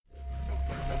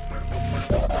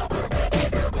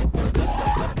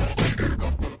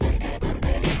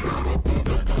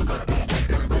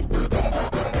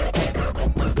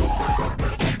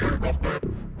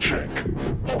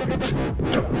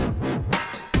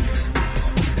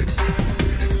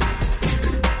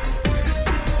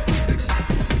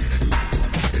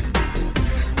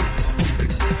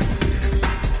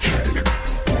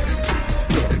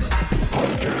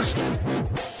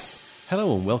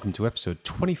welcome to episode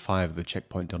 25 of the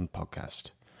Checkpoint Done podcast.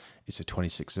 It's the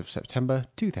 26th of September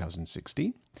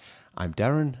 2016. I'm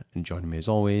Darren, and joining me as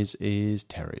always is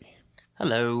Terry.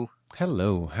 Hello.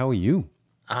 Hello, how are you?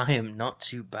 I am not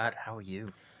too bad. How are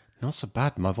you? Not so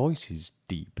bad. My voice is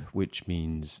deep, which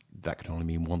means that can only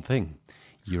mean one thing.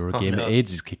 Eurogamer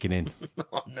AIDS is kicking in.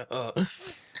 Oh no.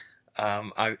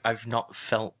 I've not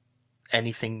felt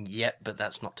anything yet, but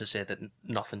that's not to say that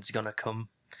nothing's gonna come.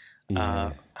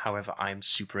 Yeah. However, I'm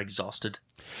super exhausted.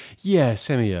 Yeah,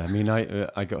 same here. I mean,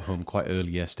 I got home quite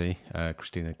early yesterday.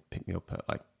 Christina picked me up at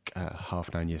like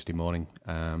 9:30 yesterday morning.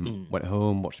 Went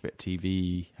home, watched a bit of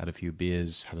TV, had a few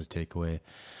beers, had a takeaway,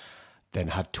 then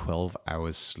had 12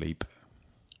 hours sleep.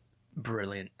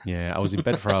 Brilliant. Yeah, I was in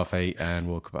bed for 8:30 and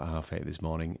woke up at 8:30 this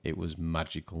morning. It was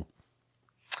magical.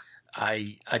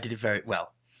 I did it very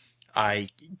well. I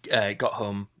got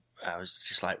home. I was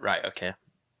just like, right, okay.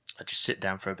 I just sit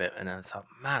down for a bit, and then I thought,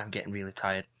 man, I'm getting really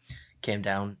tired. Came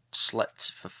down, slept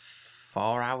for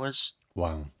 4 hours.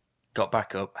 Wow. Got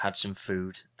back up, had some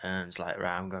food, and was like,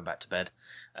 right, I'm going back to bed.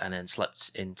 And then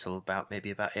slept until maybe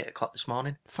about 8 o'clock this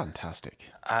morning. Fantastic.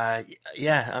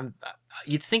 Yeah,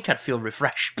 you'd think I'd feel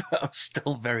refreshed, but I'm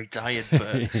still very tired.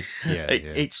 But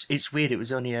it's weird. It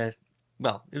was only it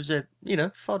was a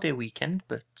 4-day weekend,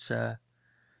 but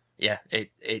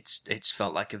it's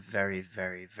felt like a very,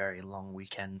 very, very long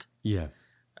weekend. Yeah.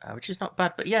 Which is not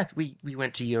bad, but yeah, we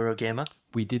went to Eurogamer.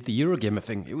 We did the Eurogamer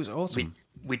thing. It was awesome.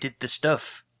 We did the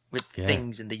stuff with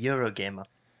things in the Eurogamer.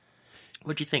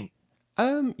 What do you think?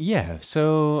 Yeah.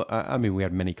 So I mean, we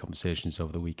had many conversations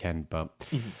over the weekend, but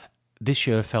this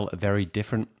year felt a very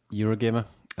different Eurogamer.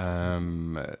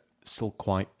 Still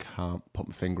quite can't put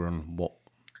my finger on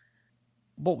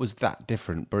what was that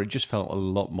different, but it just felt a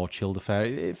lot more chilled affair.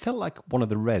 It felt like one of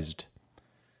the Rezzed.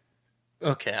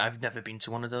 Okay, I've never been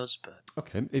to one of those, but...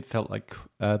 Okay, it felt like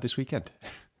this weekend.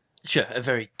 Sure,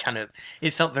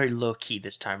 it felt very low-key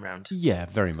this time round. Yeah,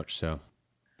 very much so.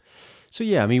 So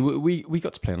yeah, I mean, we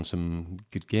got to play on some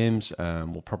good games.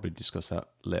 We'll probably discuss that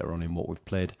later on in what we've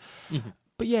played. Mm-hmm.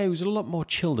 But yeah, it was a lot more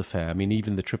chilled affair. I mean,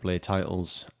 even the AAA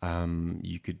titles,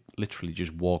 you could literally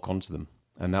just walk onto them.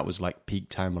 And that was like peak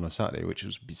time on a Saturday, which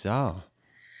was bizarre.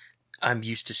 I'm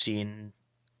used to seeing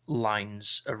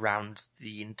lines around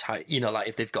the entire... like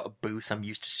if they've got a booth, I'm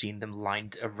used to seeing them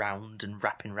lined around and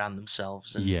wrapping around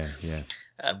themselves. And, yeah.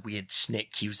 We had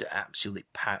snake queues that are absolutely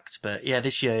packed. But yeah,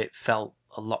 this year it felt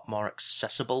a lot more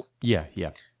accessible. Yeah.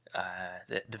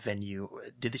 The venue...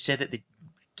 Did they say that they'd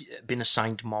been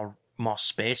assigned more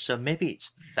space? So maybe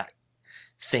it's that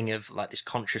thing of like this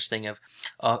conscious thing of,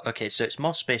 oh, okay, so it's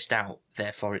more spaced out,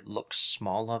 therefore it looks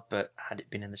smaller, but had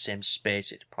it been in the same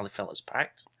space, it probably felt as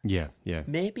packed. Yeah.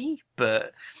 Maybe,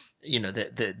 but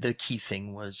the key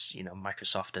thing was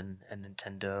Microsoft and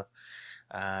Nintendo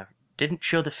didn't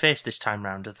show the face this time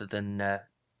round, other than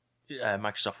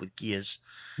Microsoft with Gears.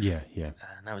 Yeah.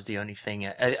 And that was the only thing.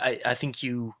 I think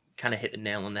you kind of hit the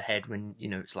nail on the head when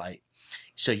it's like,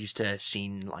 so used to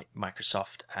seeing like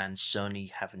Microsoft and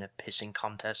Sony having a pissing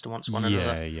contest amongst one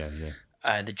another. Yeah.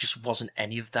 There just wasn't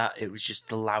any of that. It was just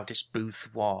the loudest booth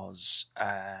was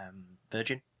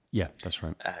Virgin. Yeah, that's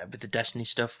right. With the Destiny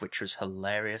stuff, which was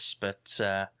hilarious. But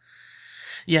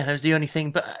yeah, that was the only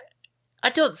thing. But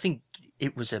I don't think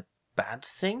it was a bad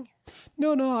thing.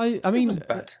 No, I mean, it wasn't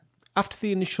bad. After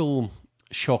the initial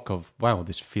shock of, wow,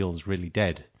 this feels really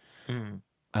dead,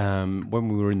 when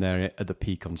we were in there at the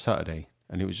peak on Saturday,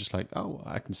 and it was just like, oh,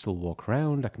 I can still walk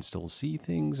around, I can still see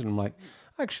things, and I'm like,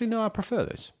 actually, no, I prefer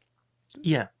this.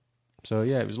 Yeah. So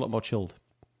yeah, it was a lot more chilled.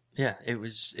 Yeah, it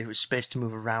was space to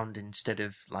move around instead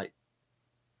of like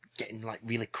getting like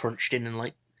really crunched in and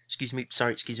like, excuse me,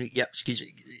 yep, excuse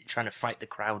me, trying to fight the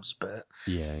crowds. But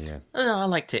yeah, I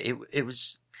liked it. It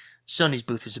was Sony's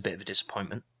booth was a bit of a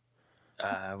disappointment.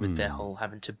 With their whole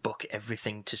having to book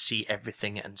everything to see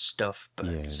everything and stuff. But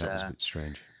yeah, that was a bit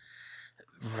strange.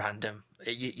 Random.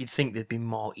 You'd think they'd be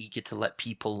more eager to let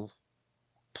people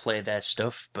play their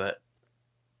stuff, but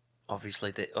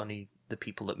obviously only the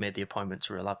people that made the appointments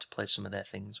were allowed to play some of their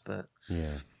things. But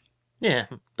yeah.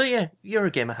 But yeah,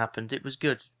 Eurogamer happened. It was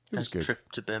good. It was good.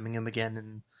 Trip to Birmingham again,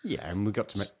 and and we got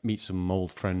to meet some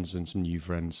old friends and some new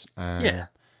friends.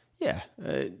 Yeah,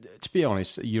 to be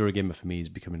honest, Eurogamer for me is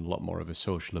becoming a lot more of a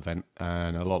social event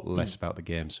and a lot less about the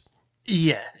games.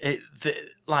 Yeah,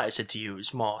 like I said to you, it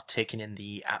was more taking in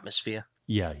the atmosphere.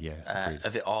 Yeah,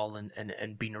 of it all,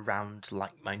 and being around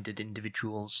like-minded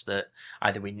individuals that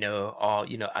either we know or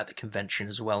at the convention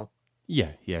as well.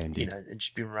 Yeah, indeed. And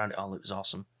just being around it all, it was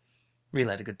awesome.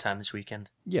 Really had a good time this weekend.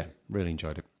 Yeah, really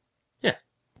enjoyed it. Yeah.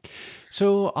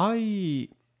 So I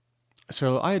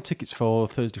had tickets for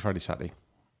Thursday, Friday, Saturday.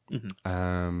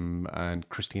 And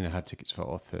Christina had tickets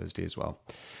for Thursday as well.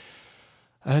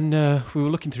 And we were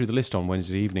looking through the list on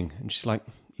Wednesday evening, and she's like,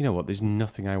 you know what, there's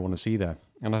nothing I want to see there.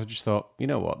 And I just thought, you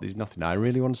know what, there's nothing I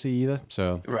really want to see either.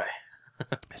 So Right.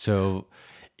 so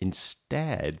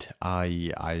instead,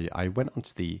 I went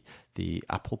onto the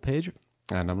Apple page,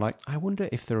 and I'm like, I wonder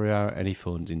if there are any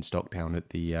phones in stock down at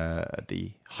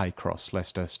the High Cross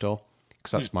Leicester store,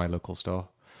 because that's my local store.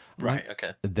 Right,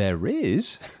 okay. There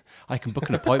is. I can book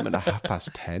an appointment at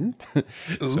 10:30.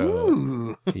 So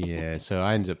Ooh. yeah, so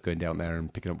I ended up going down there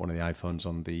and picking up one of the iPhones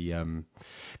on the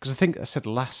because I think I said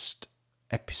last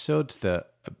episode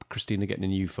that Christina getting a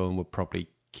new phone would probably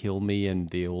kill me and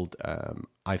the old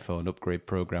iPhone upgrade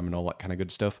program and all that kind of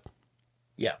good stuff.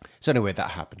 Yeah. So anyway,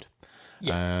 that happened.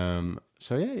 Yeah.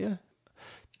 So yeah.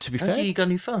 To be Oh, fair, so you got a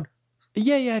new phone?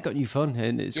 yeah, I got a new phone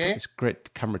and it's got Yeah. this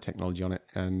great camera technology on it.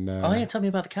 And Oh, yeah, tell me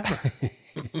about the camera.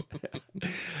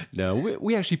 no,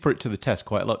 we actually put it to the test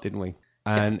quite a lot, didn't we?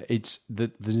 And it's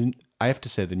the I have to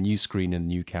say the new screen and the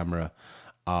new camera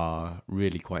are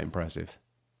really quite impressive.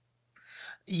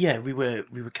 Yeah, we were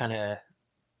kind of,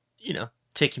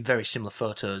 taking very similar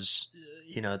photos,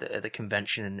 at the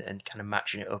convention and kind of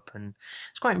matching it up, and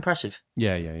it's quite impressive.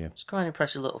 Yeah. It's quite an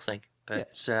impressive little thing.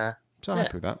 But So I'm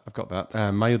happy with that. I've got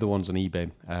that. My other one's on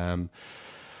eBay.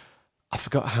 I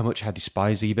forgot how much I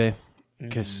despise eBay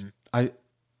because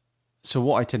So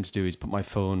what I tend to do is put my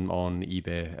phone on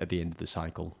eBay at the end of the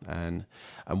cycle, and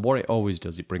what it always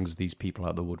does, it brings these people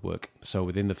out of the woodwork. So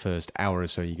within the first hour or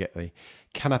so, you get the,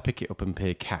 can I pick it up and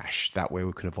pay cash? That way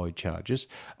we can avoid charges.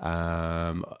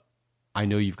 I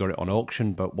know you've got it on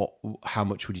auction, but how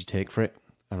much would you take for it?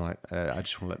 I'm like, I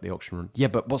just want to let the auction run. Yeah,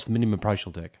 but what's the minimum price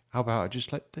you'll take? How about I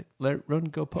just let it run,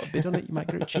 go put a bid on it, you might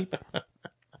get it cheap.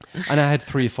 And I had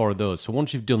 3 or 4 of those. So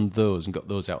once you've done those and got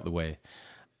those out of the way,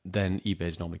 then eBay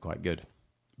is normally quite good.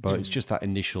 But it's just that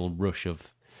initial rush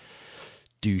of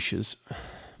douches.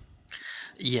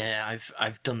 yeah,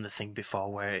 I've done the thing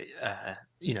before where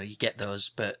you get those,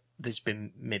 but there's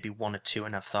been maybe 1 or 2,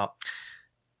 and I've thought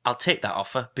I'll take that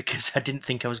offer because I didn't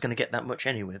think I was going to get that much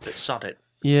anyway. But sod it.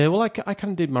 Yeah, well, I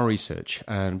kind of did my research,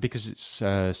 and because it's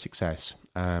 6S,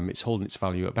 it's holding its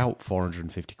value at about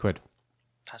 450 quid.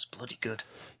 That's bloody good.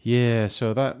 Yeah,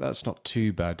 so that's not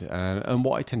too bad. And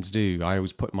what I tend to do, I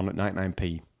always put them on at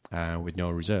 99p with no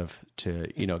reserve to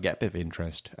get a bit of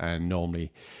interest. And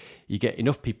normally, you get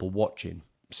enough people watching,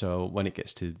 so when it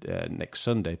gets to next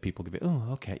Sunday, people give it, oh,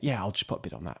 okay, yeah, I'll just put a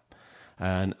bit on that,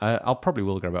 and I'll probably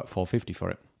will get about 450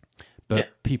 for it.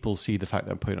 But people see the fact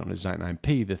that I'm putting it on as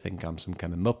 99p, they think I'm some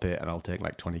kind of muppet, and I'll take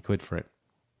like 20 quid for it.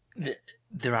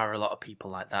 There are a lot of people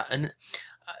like that, and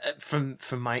from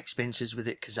my experiences with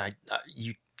it, because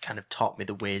you kind of taught me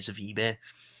the ways of eBay,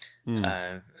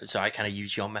 so I kind of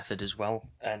use your method as well.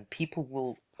 And people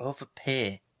will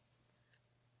overpay.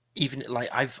 Even like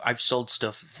I've sold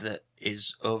stuff that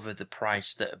is over the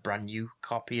price that a brand new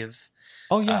copy of.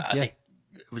 Oh yeah, I think.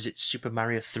 Was it Super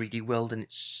Mario 3D World, and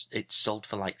it's sold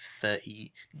for like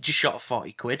 30, just short of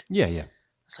 40 quid. Yeah.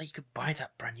 It's like you could buy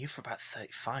that brand new for about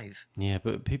 35. Yeah,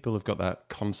 but people have got that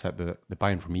concept that they're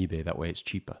buying from eBay, that way it's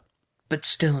cheaper. But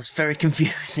still, it's very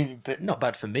confusing, but not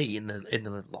bad for me in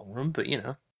the long run, but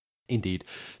Indeed.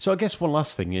 So I guess one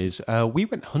last thing is we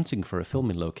went hunting for a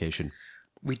filming location.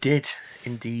 We did,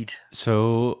 indeed.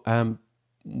 So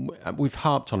we've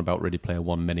harped on about Ready Player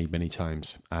One many, many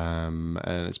times. And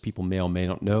as people may or may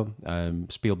not know,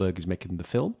 Spielberg is making the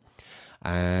film,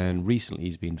 and recently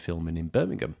he's been filming in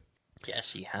Birmingham.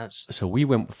 Yes, he has. So we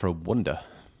went for a wonder.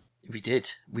 We did.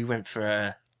 We went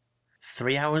for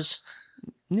 3 hours.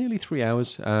 Nearly 3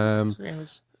 hours. 3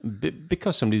 hours.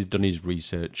 Because somebody's done his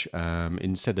research,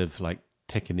 instead of like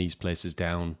taking these places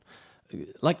down,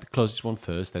 like the closest one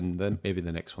first, then maybe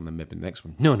the next one, then maybe the next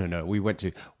one. No. We went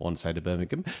to one side of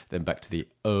Birmingham, then back to the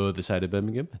other side of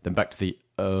Birmingham, then back to the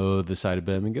other side of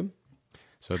Birmingham.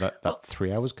 So that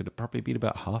 3 hours could have probably been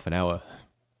about half an hour.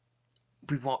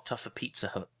 We walked off a Pizza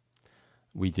Hut.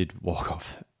 We did walk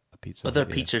off a Pizza Hut. Other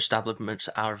pizza establishments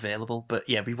are available, but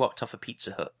yeah, we walked off a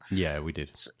Pizza Hut. Yeah, we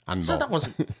did. So that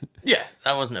wasn't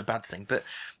that wasn't a bad thing. But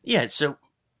yeah, so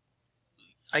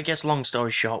I guess long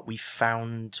story short, we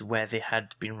found where they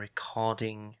had been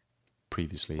recording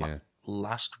previously,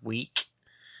 last week,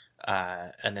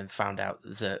 and then found out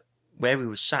that where we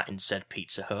were sat in said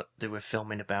Pizza Hut, they were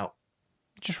filming about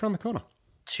just around the corner,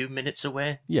 2 minutes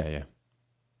away. Yeah.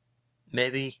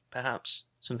 Maybe, perhaps,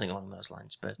 something along those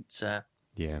lines. But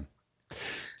yeah.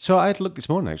 So I had a look this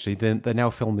morning. Actually, they're now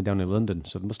filming down in London,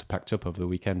 so they must have packed up over the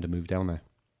weekend to move down there.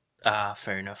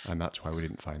 Fair enough. And that's why we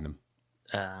didn't find them.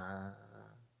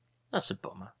 That's a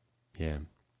bummer. Yeah.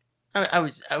 I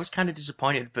was kind of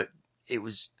disappointed, but it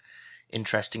was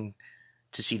interesting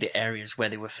to see the areas where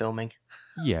they were filming.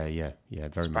 Yeah, very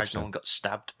much Surprised so. no one got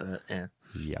stabbed, but yeah.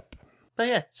 Yep. But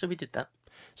yeah, so we did that.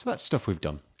 So that's stuff we've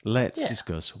done. Let's Yeah.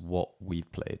 discuss what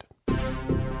we've played.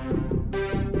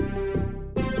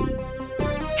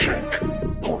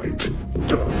 Checkpoint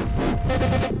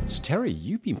done. So Terry,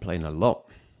 you've been playing a lot.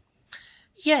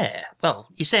 Yeah, well,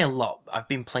 you say a lot. I've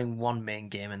been playing one main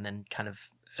game and then kind of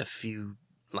a few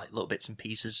like little bits and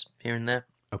pieces here and there.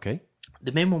 Okay.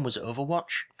 The main one was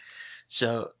Overwatch.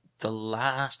 So the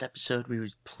last episode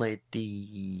we played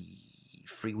the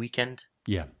free weekend.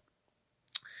 Yeah.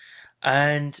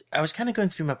 And I was kind of going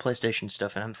through my PlayStation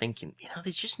stuff and I'm thinking,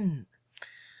 there's just...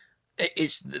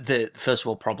 It's the first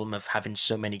world problem of having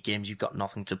so many games you've got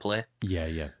nothing to play.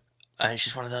 Yeah. And it's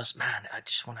just one of those, man, I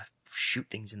just want to shoot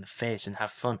things in the face and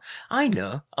have fun. I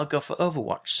know, I'll go for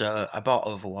Overwatch. So I bought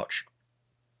Overwatch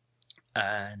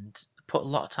and put a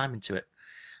lot of time into it.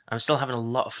 I'm still having a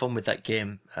lot of fun with that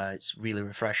game. It's really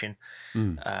refreshing.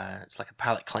 It's like a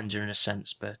palate cleanser in a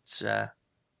sense, but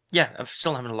yeah, I'm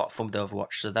still having a lot of fun with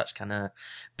Overwatch. So that's kind of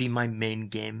been my main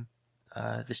game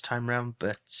this time round.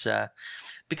 But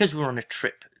because we were on a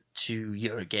trip to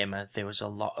Eurogamer, there was a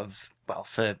lot of, well,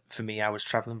 for me, I was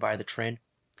travelling via the train.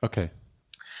 Okay.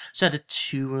 So I had a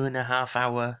 2.5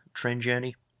 hour train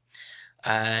journey.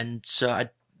 And so I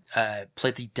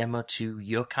played the demo to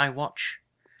Yokai Watch.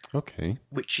 Okay.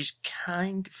 Which is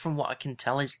from what I can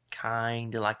tell, is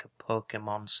kind of like a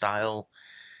Pokemon style.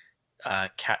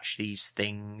 Catch these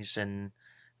things and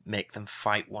make them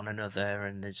fight one another,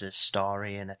 and there's a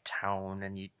story in a town,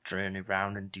 and you journey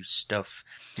around and do stuff.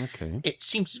 Okay. It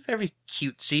seems very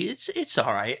cutesy. It's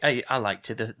all right. I liked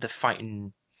it. The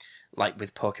fighting, like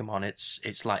with Pokemon,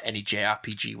 it's like any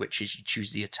JRPG, which is you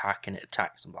choose the attack and it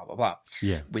attacks and blah blah blah.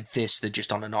 Yeah. With this, they're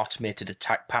just on an automated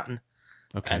attack pattern.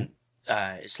 Okay. And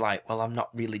it's like, well, I'm not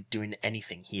really doing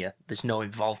anything here. There's no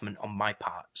involvement on my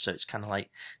part, so it's kind of like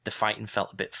the fighting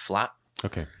felt a bit flat.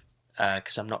 Okay.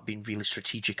 Because I'm not being really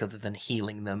strategic other than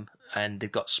healing them, and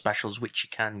they've got specials which you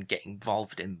can get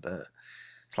involved in, but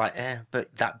it's like,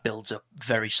 but that builds up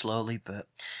very slowly, but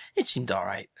it seemed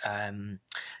alright.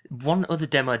 One other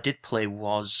demo I did play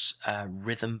was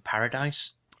Rhythm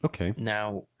Paradise. Okay.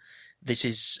 Now, this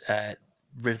is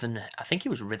Rhythm, I think it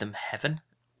was Rhythm Heaven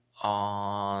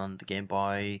on the Game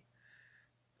Boy.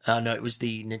 No, it was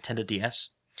the Nintendo DS.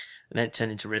 And then it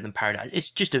turned into Rhythm Paradise. It's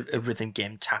just a rhythm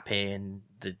game, tap A and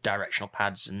the directional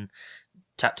pads and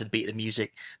tap to the beat of the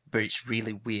music, but it's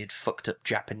really weird, fucked up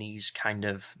Japanese kind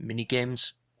of mini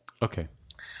games. Okay.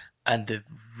 And they're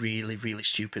really, really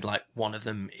stupid. Like, one of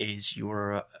them is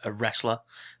you're a wrestler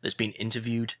that's been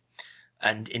interviewed,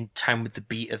 and in time with the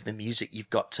beat of the music, you've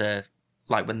got to,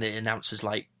 like, when the announcer's,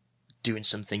 like, doing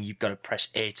something, you've got to press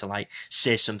A to, like,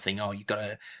 say something, or you've got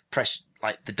to press,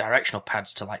 like, the directional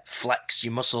pads to, like, flex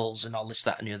your muscles and all this,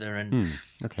 that, and the other, and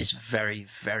Okay. it's very,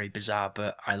 very bizarre,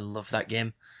 but I love that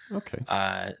game. Okay.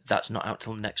 That's not out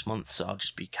till next month, so I'll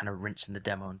just be kind of rinsing the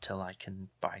demo until I can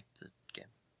buy the game.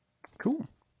 Cool.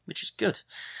 Which is good.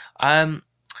 Another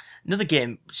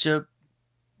game, so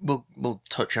we'll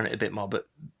touch on it a bit more, but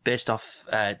based off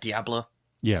Diablo,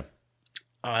 Yeah.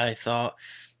 I thought,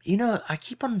 I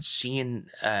keep on seeing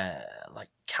like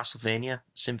Castlevania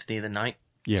Symphony of the Night.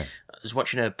 Yeah. I was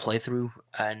watching a playthrough,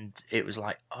 and it was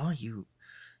like, oh, you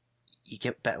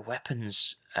get better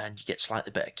weapons, and you get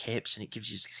slightly better capes, and it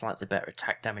gives you slightly better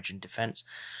attack damage and defense.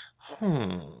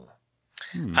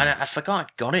 And I forgot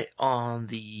I'd got it on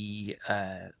the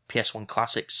PS1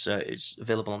 Classics, so it's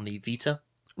available on the Vita.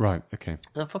 Right. Okay.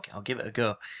 Oh, fuck it, I'll give it a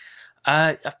go.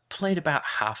 I've played about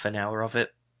half an hour of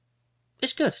it.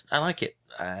 It's good. I like it.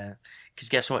 Because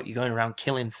guess what? You're going around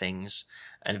killing things,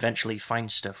 and eventually you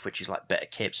find stuff which is like better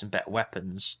capes and better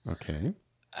weapons. Okay.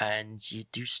 And you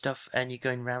do stuff, and you're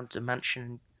going around a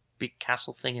mansion, big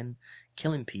castle thing, and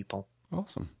killing people,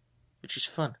 Awesome. which is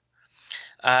fun.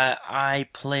 I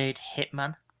played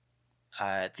Hitman,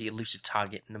 the elusive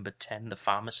target number 10, the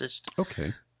pharmacist.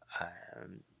 Okay.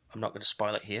 I'm not going to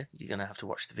spoil it here. You're going to have to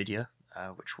watch the video,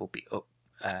 which will be up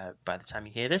by the time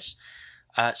you hear this.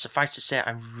 Suffice to say,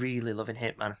 I'm really loving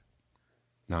Hitman.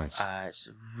 Nice. It's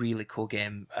a really cool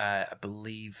game. I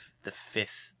believe the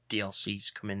 5th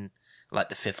DLC's coming, like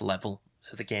the 5th level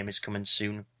of the game is coming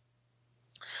soon.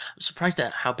 I'm surprised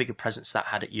at how big a presence that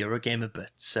had at Eurogamer,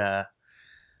 but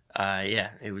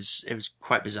yeah, it was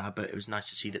quite bizarre, but it was nice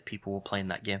to see that people were playing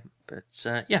that game.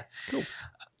 But yeah. Cool.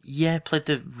 Yeah, played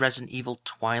the Resident Evil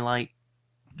Twilight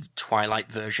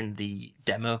version, the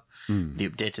demo. They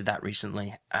updated that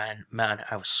recently, and man,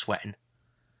 I was sweating.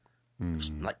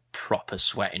 like proper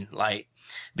sweating, like,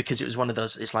 because it was one of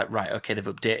those. It's like, right, okay, they've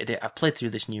updated it. I've played through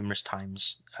this numerous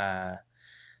times.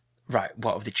 Right,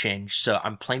 what have they changed? So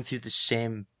I'm playing through the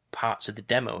same parts of the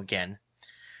demo again,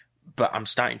 but I'm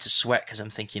starting to sweat because I'm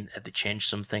thinking, have they changed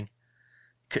something?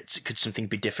 Could something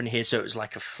be different here? So it was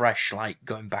like a fresh, like,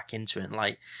 going back into it and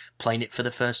like playing it for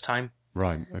the first time.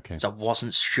 Right. Okay. So I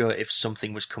wasn't sure if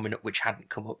something was coming up which hadn't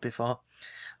come up before.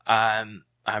 I'm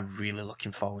really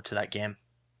looking forward to that game.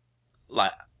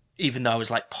 Like, even though I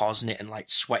was like pausing it and like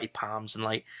sweaty palms and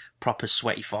like proper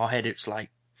sweaty forehead, it's like,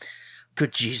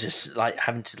 good Jesus, like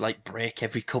having to like break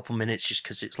every couple minutes just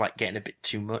because it's like getting a bit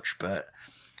too much. But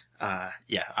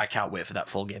yeah, I can't wait for that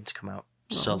full game to come out.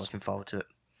 So looking forward to it.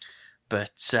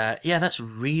 But yeah, that's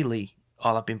really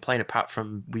all I've been playing, apart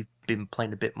from we've been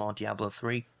playing a bit more Diablo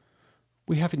 3.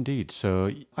 We have indeed.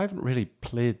 So I haven't really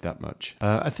played that much.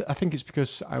 I think it's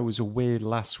because I was away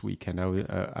last weekend.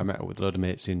 I met up with a load of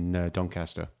mates in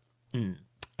Doncaster.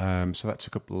 So that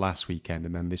took up last weekend,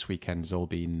 and then this weekend's all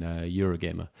been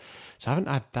Eurogamer. So I haven't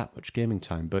had that much gaming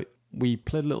time, but we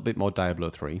played a little bit more Diablo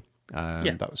 3.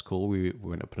 That was cool. We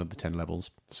went up another 10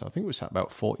 levels. So I think we're at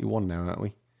about 41 now, aren't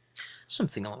we?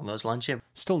 Something along those lines, yeah.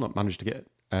 Still not managed to get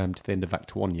to the end of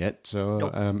Act 1 yet. So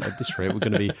at this rate, we're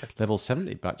going to be level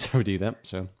 70 by the time we do that.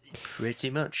 So pretty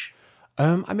much.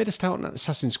 I made a start on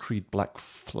Assassin's Creed Black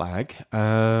Flag.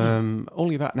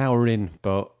 Only about an hour in,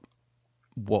 but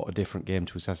what a different game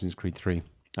to Assassin's Creed 3.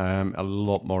 A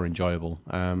lot more enjoyable.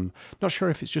 Not sure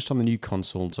if it's just on the new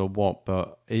consoles or what,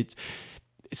 but it's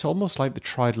almost like they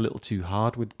tried a little too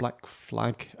hard with Black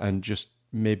Flag and just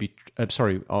maybe...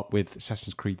 with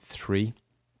Assassin's Creed 3.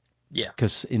 Yeah.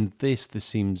 Because in this, there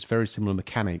seems very similar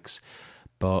mechanics,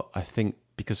 but I think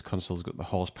because consoles got the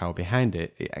horsepower behind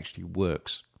it, it actually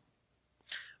works.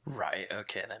 Right,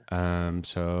 okay then.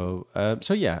 So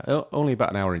yeah, only about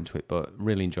an hour into it, but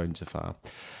really enjoying it so far.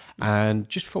 And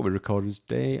just before we recorded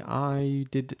today, I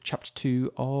did Chapter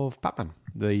 2 of Batman,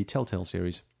 the Telltale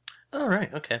series. Oh,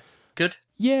 right, okay. Good?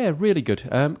 Yeah, really good.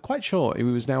 Quite short. It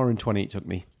was an hour and 20 it took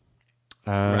me.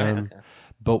 Right, okay.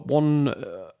 But one...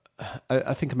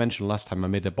 I think I mentioned last time I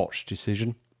made a botched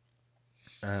decision.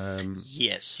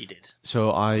 Yes, you did.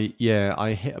 So I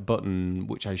hit a button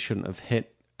which I shouldn't have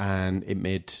hit, and it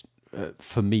made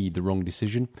for me the wrong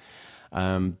decision.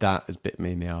 That has bit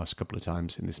me in the arse a couple of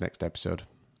times in this next episode.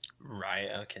 Right,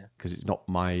 okay. Because it's not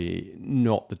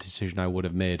the decision I would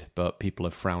have made, but people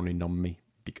are frowning on me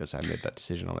because I made that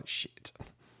decision. I'm like, shit.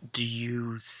 Do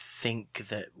you think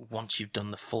that once you've done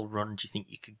the full run, do you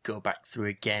think you could go back through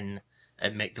again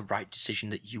and make the right decision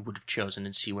that you would have chosen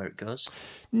and see where it goes?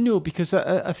 No, because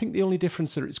I think the only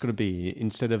difference that it's going to be,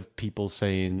 instead of people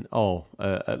saying, oh,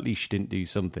 at least you didn't do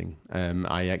something,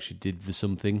 I actually did the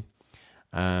something.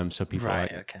 So people are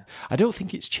like, okay. I don't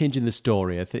think it's changing the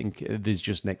story. I think there's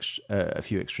just a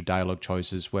few extra dialogue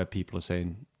choices where people are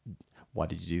saying, why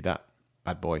did you do that,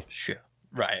 bad boy? Sure.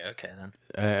 Right, okay then.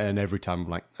 And every time I'm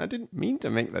like, I didn't mean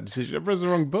to make that decision. I pressed the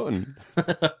wrong button.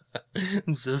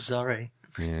 I'm so sorry.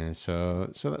 Yeah, so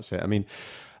that's it. I mean,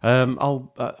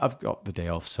 I've got the day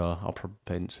off, so I'll probably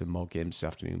play some more games this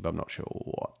afternoon, but I'm not sure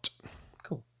what.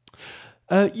 Cool.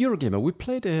 Eurogamer, we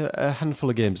played a handful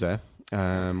of games there.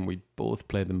 We both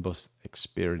played them, both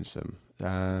experienced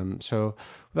them. So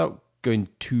without going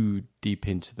too deep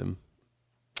into them,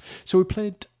 so we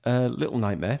played Little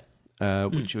Nightmare,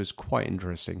 which was quite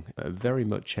interesting. Very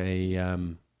much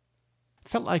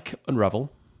felt like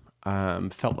Unravel.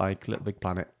 Felt like Little Big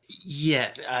Planet.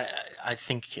 Yeah, I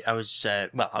think I was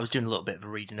I was doing a little bit of a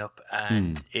reading up,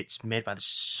 and it's made by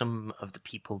some of the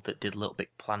people that did Little Big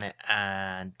Planet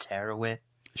and Tearaway.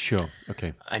 Sure,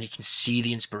 okay. And you can see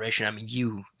the inspiration. I mean,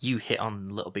 you hit on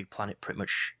Little Big Planet pretty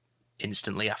much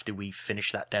instantly after we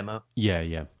finished that demo.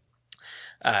 Yeah.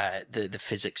 The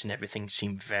physics and everything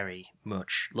seemed very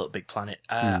much Little Big Planet.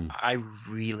 I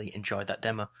really enjoyed that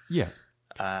demo. Yeah.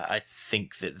 I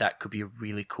think that could be a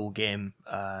really cool game.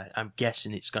 I'm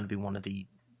guessing it's going to be one of the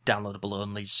downloadable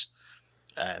onlys,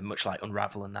 much like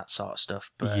Unravel and that sort of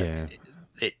stuff. But yeah.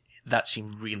 That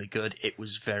seemed really good. It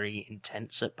was very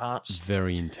intense at parts.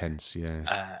 Very intense,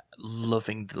 yeah.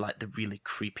 Loving the really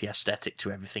creepy aesthetic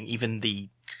to everything. Even the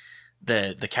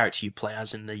character you play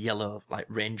as in the yellow like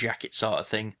rain jacket sort of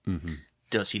thing. Mm-hmm.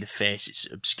 Don't see the face.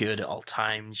 It's obscured at all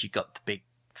times. You got the big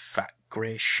fat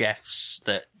grey chefs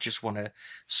that just want to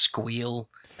squeal,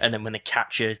 and then when they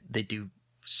catch you, they do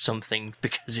something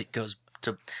because it goes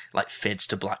to fades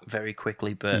to black very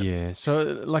quickly. But yeah,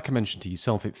 so like I mentioned to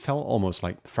yourself, it felt almost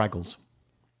like Fraggles.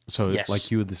 So yes.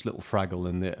 Like you were this little Fraggle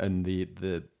and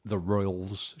the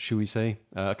royals, should we say?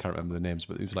 I can't remember the names,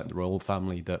 but it was like the royal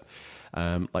family that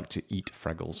like to eat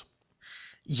Fraggles.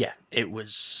 Yeah, it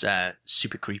was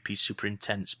super creepy, super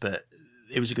intense, but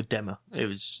it was a good demo.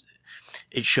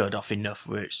 It showed off enough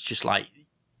where it's just like,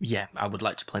 yeah, I would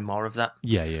like to play more of that.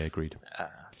 Yeah, agreed.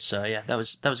 So yeah, that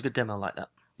was a good demo like that.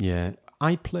 Yeah,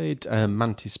 I played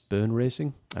Mantis Burn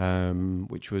Racing,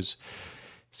 which was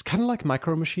it's kind of like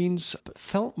Micro Machines, but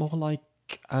felt more like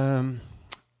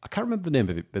I can't remember the name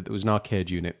of it, but there was an arcade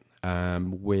unit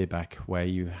way back where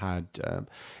you had it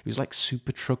was like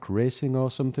Super Truck Racing or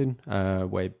something,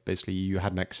 where basically you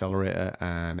had an accelerator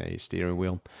and a steering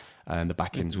wheel, and the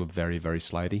back ends were very very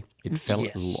slidey. It felt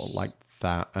a lot like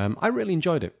that. I really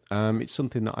enjoyed it. It's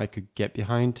something that I could get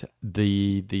behind.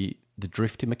 The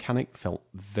drifting mechanic felt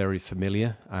very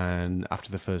familiar, and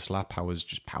after the first lap, I was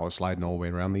just power sliding all the way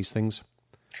around these things.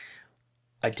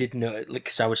 I did know,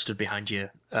 because I was stood behind you,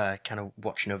 kind of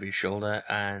watching over your shoulder,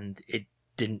 and it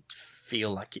didn't feel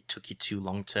like it took you too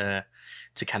long to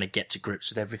kind of get to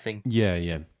grips with everything.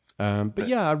 Yeah. But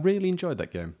yeah, I really enjoyed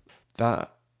that game.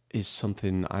 That is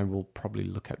something I will probably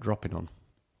look at dropping on.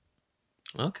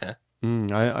 Okay.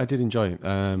 I did enjoy it.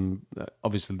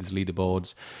 Obviously, there's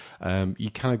leaderboards.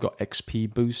 You kind of got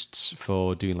XP boosts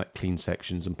for doing like clean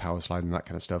sections and power sliding and that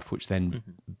kind of stuff, which then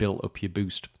built up your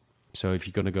boost. So if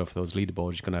you're going to go for those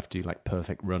leaderboards, you're going to have to do like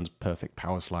perfect runs, perfect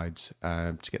power slides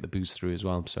to get the boost through as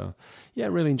well. So yeah, I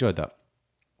really enjoyed that.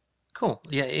 Cool.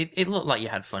 Yeah, it looked like you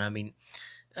had fun. I mean,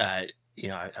 I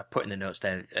put in the notes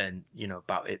there, and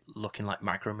about it looking like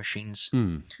Micro Machines.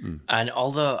 And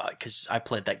although, because I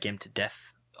played that game to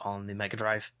death on the Mega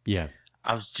Drive, yeah,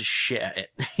 I was just shit at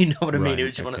it. You know what I mean? Right, It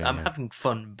was okay, I'm having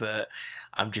fun, but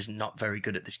I'm just not very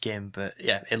good at this game. But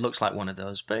yeah, it looks like one of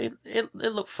those. But it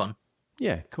looked fun.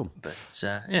 Yeah, cool. But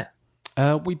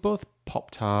yeah, We both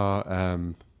popped our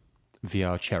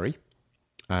VR cherry,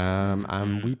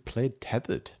 and we played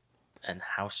Tethered. and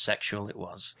how sexual it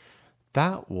was.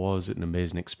 That was an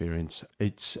amazing experience.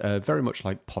 It's very much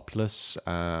like Populous,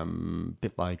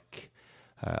 bit like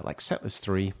Settlers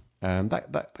 3,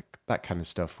 that kind of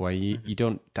stuff where you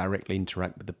don't directly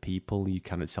interact with the people. You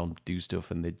kind of tell them to do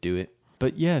stuff and they do it.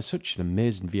 But yeah, such an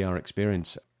amazing VR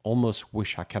experience. Almost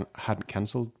wish I hadn't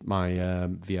cancelled my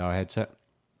VR headset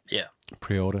Yeah.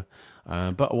 pre-order.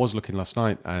 But I was looking last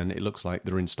night and it looks like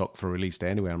they're in stock for release day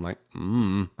anyway. I'm like,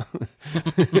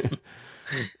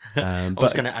 I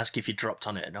was going to ask if you dropped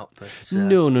on it or not, but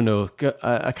No.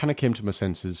 I kind of came to my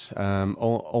senses.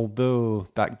 Although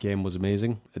that game was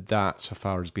amazing, that so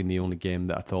far has been the only game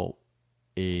that I thought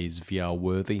is VR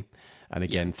worthy. And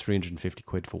again, 350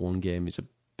 quid for one game is a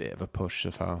bit of a push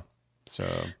so far. So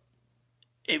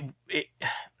it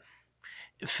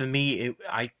for me,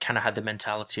 I kind of had the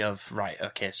mentality of, right,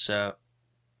 okay, so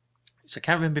I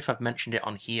can't remember if I've mentioned it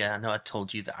on here. I know I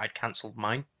told you that I'd cancelled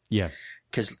mine. yeah,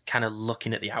 Because kind of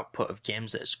looking at the output of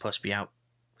games that are supposed to be out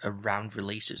around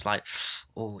release, it's like,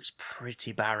 oh, it's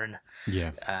pretty barren.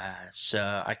 yeah,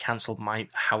 So I cancelled mine.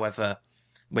 However,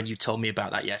 when you told me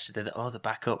about that yesterday, the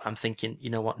backup, I'm thinking,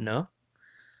 you know what, no.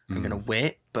 I'm going to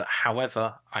wait. But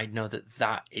however, I know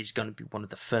that is going to be one of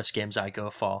the first games I go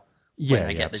for when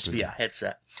I get absolutely. this VR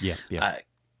headset. Yeah.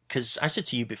 Because I said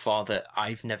to you before that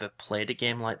I've never played a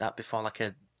game like that before.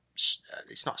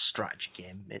 It's not a strategy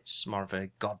game. It's more of a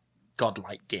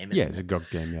godlike game. Yeah, it's a God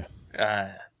game,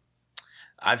 yeah.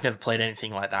 I've never played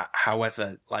anything like that.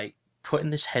 However, like putting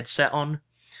this headset on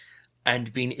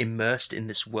and being immersed in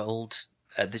this world,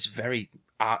 this very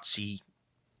artsy.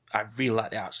 I really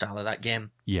like the art style of that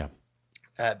game. Yeah.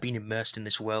 Being immersed in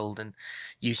this world and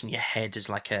using your head as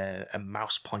like a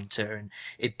mouse pointer, and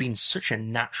it being such a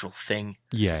natural thing.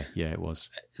 Yeah, it was.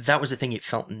 That was the thing, it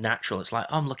felt natural. It's like,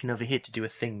 oh, I'm looking over here to do a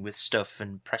thing with stuff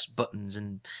and press buttons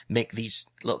and make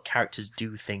these little characters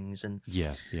do things. And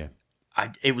Yeah.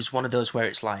 it was one of those where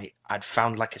it's like I'd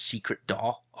found like a secret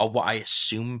door, or what I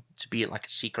assume to be like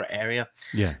a secret area.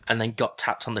 Yeah. And then got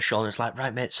tapped on the shoulder. It's like,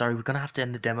 right, mate, sorry, we're going to have to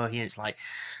end the demo here. It's like,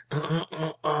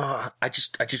 I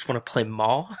just want to play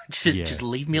more. Just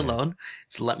leave me alone.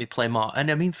 Just let me play more.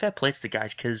 And I mean, fair play to the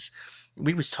guys, because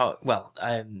we was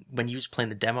when you was playing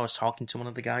the demo, I was talking to one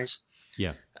of the guys.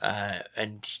 Yeah.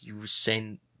 And he was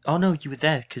saying, oh no, you were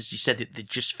there, because you said they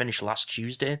just finished last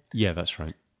Tuesday. Yeah, that's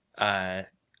right.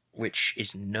 Which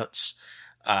is nuts.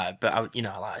 But like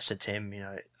I said to him,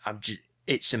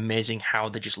 it's amazing how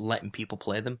they're just letting people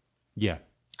play them, Yeah.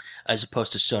 as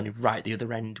opposed to Sony right at the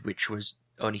other end, which was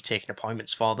only taking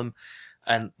appointments for them.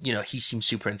 And he seemed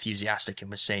super enthusiastic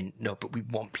and was saying, no, but we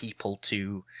want people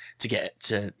to get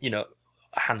to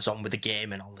hands on with the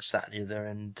game and all this, that, and the other.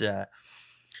 And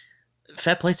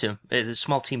fair play to him. It's a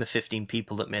small team of 15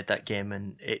 people that made that game,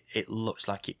 and it looks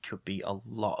like it could be a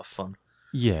lot of fun.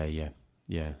 Yeah.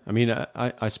 I mean,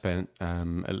 I spent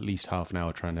at least half an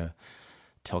hour trying to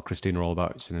tell Christina all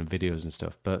about it in videos and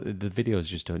stuff, but the videos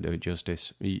just don't do it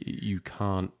justice. You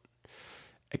can't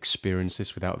experience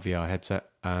this without a VR headset.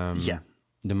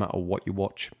 No matter what you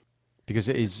watch, because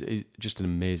it's just an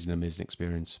amazing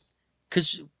experience.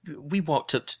 Because we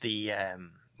walked up to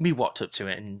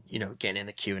it, and getting in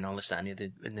the queue and all this and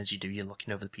that, and as you do, you're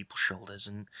looking over the people's shoulders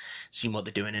and seeing what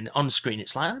they're doing, and on screen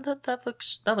it's like, oh, that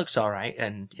looks all right,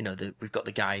 and we've got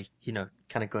the guy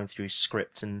kind of going through his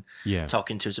script and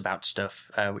talking to us about stuff,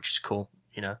 which is cool,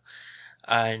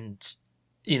 and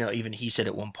even he said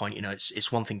at one point,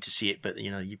 it's one thing to see it, but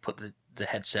you put the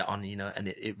headset on, and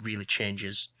it really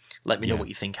changes. Let me know what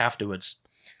you think afterwards.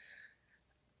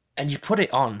 And you put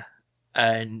it on,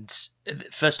 and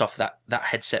first off, that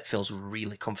headset feels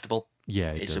really comfortable.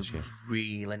 Yeah, it's does, a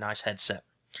really nice headset,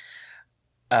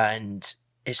 and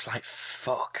it's like,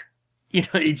 fuck, you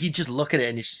just look at it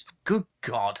and it's, good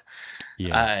God,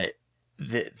 the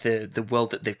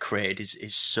world that they've created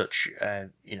is such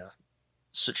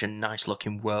such a nice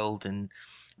looking world, and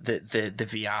the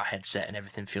VR headset and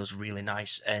everything feels really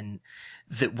nice, and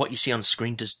that what you see on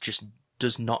screen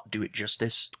does not do it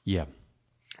justice. Yeah.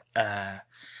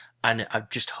 And I'm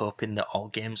just hoping that all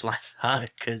games like that,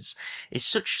 because it's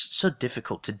so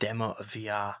difficult to demo a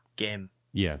VR game.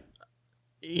 Yeah.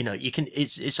 You can,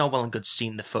 it's all well and good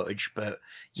seeing the footage, but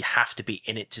you have to be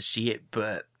in it to see it.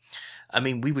 But I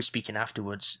mean, we were speaking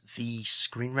afterwards, the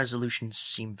screen resolutions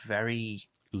seem very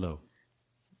low.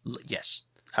 Yes.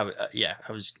 I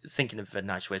was thinking of a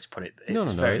nice way to put it. No,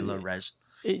 very low res.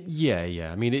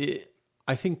 Yeah. I mean,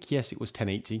 I think, yes, it was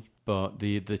 1080, but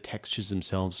the textures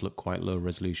themselves look quite low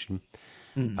resolution.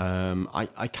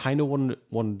 I kind of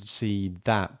wanted to see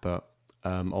that, but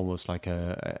almost like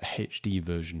a HD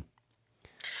version.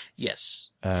 Yes.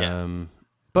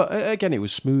 But again, it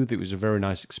was smooth. It was a very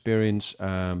nice experience.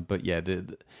 But yeah,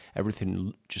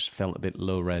 everything just felt a bit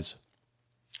low res.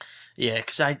 Yeah,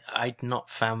 because I'd not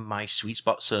found my sweet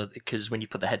spot. So, because when you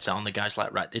put the headset on, the guy's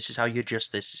like, right, this is how you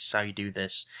adjust this is how you do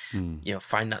this.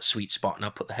 Find that sweet spot, and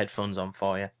I'll put the headphones on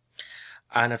for you.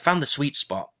 And I found the sweet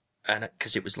spot, and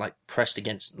because it was like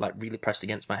really pressed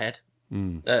against my head,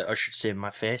 I should say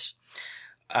my face.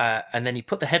 And then he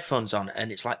put the headphones on, and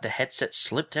it's like the headset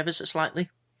slipped ever so slightly.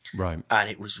 Right. And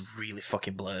it was really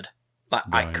fucking blurred. Like,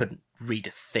 I couldn't read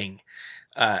a thing.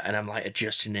 And I'm like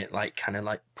adjusting it, like kind of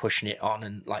like pushing it on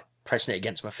and like pressing it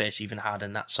against my face even harder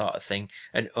and that sort of thing.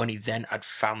 And only then I'd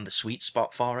found the sweet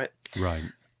spot for it. Right.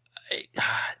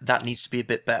 That needs to be a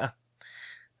bit better.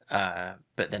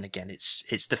 But then again,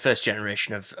 it's the first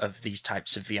generation of these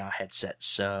types of VR headsets.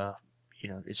 So,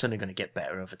 it's only going to get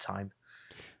better over time.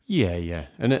 Yeah.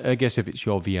 And I guess if it's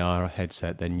your VR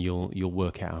headset, then you'll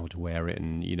work out how to wear it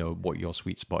and, what your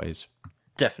sweet spot is.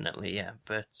 Definitely, yeah.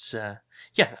 But, I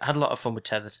had a lot of fun with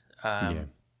Tethered.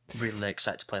 Really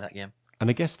excited to play that game. And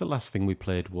I guess the last thing we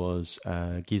played was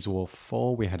Gears of War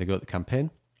 4. We had to go at the campaign.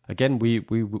 Again,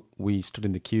 we stood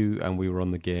in the queue and we were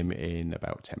on the game in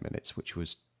about 10 minutes, which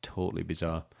was totally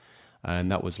bizarre.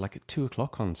 And that was like at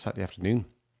 2:00 on Saturday afternoon.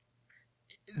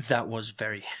 That was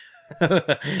very...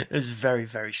 it was very,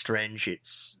 very strange. To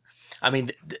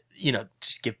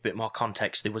give a bit more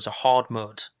context, there was a hard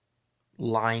mode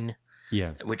line,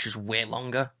 which was way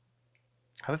longer.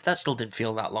 However, that still didn't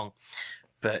feel that long.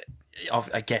 But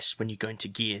I guess when you go into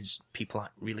Gears, people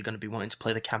aren't really going to be wanting to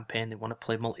play the campaign. They want to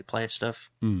play multiplayer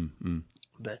stuff.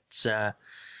 But they're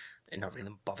not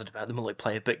really bothered about the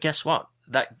multiplayer. But guess what?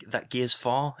 That Gears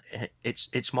 4,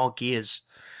 it's more Gears.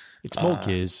 It's more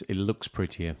Gears. It looks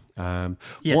prettier.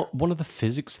 One of the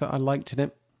physics that I liked in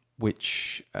it,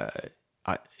 which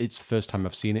it's the first time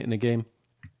I've seen it in a game.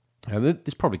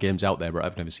 There's probably games out there, but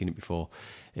I've never seen it before.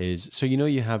 Is so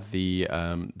you have the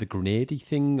grenade-y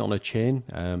thing on a chain.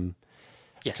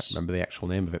 Yes, I can't remember the actual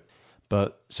name of it.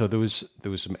 But so there was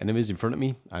some enemies in front of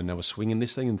me, and I was swinging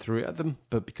this thing and threw it at them.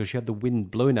 But because you had the wind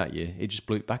blowing at you, it just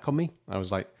blew it back on me. I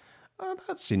was like, "Oh,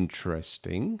 that's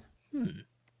interesting."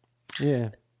 Yeah.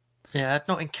 Yeah, I'd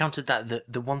not encountered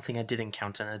that. The one thing I did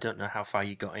encounter, and I don't know how far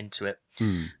you got into it,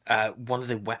 one of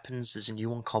the weapons, there's a new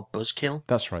one called Buzzkill.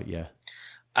 That's right, yeah.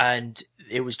 And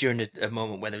it was during a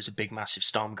moment where there was a big, massive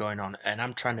storm going on, and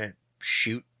I'm trying to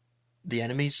shoot the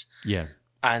enemies. Yeah.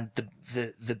 And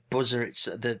the buzzer,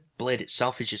 the blade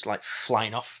itself is just like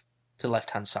flying off to the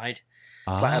left-hand side.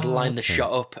 It's like I'd line the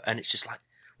shot up, and it's just like,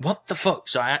 what the fuck?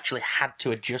 So I actually had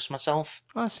to adjust myself.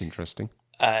 That's interesting.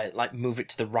 Like move it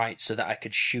to the right so that I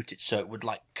could shoot it so it would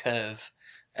like curve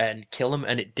and kill them,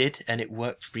 and it did, and it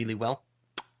worked really well.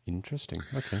 Interesting.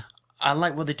 Okay. I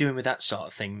like what they're doing with that sort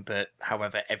of thing, but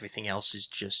however, everything else is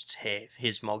just, hey,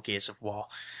 here's more Gears of War,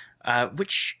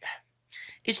 which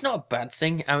it's not a bad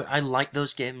thing. I like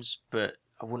those games, but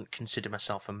I wouldn't consider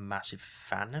myself a massive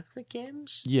fan of the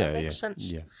games. If Yeah, that makes yeah,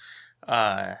 sense.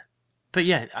 yeah. But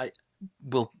yeah, I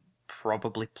will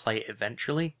probably play it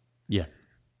eventually. Yeah.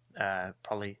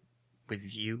 Probably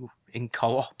with you in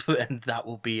co-op, and that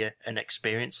will be an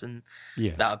experience, and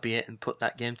Yeah. that'll be it, and put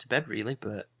that game to bed, really.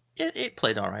 But it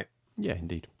played all right. Yeah,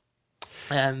 indeed.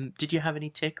 Did you have any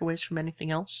takeaways from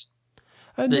anything else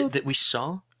No, that we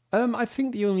saw? I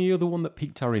think the only other one that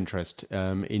piqued our interest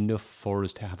enough for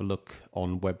us to have a look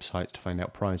on websites to find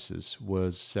out prices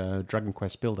was Dragon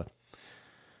Quest Builder,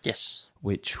 Yes.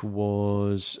 which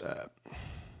was,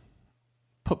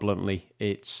 put bluntly,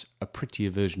 it's a prettier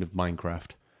version of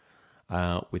Minecraft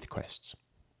with quests.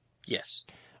 Yes.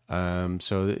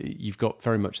 So you've got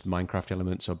very much the Minecraft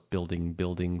elements of building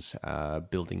buildings,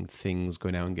 building things,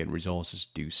 going out and getting resources,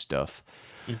 do stuff.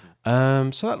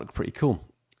 So that looked pretty cool.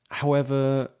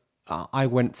 However, I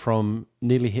went from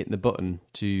nearly hitting the button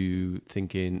to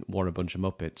thinking, what a bunch of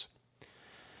Muppets.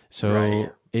 So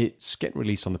Right. it's getting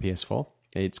released on the PS4.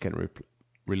 It's getting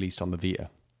released on the Vita.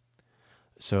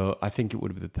 So I think it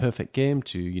would be the perfect game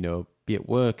to, be at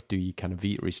work, do your kind of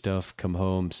Vita-y stuff, come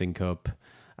home, sync up,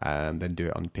 then do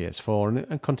it on PS4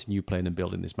 and continue playing and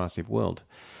building this massive world.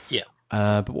 Yeah.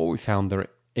 But what we found there,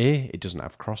 A, it doesn't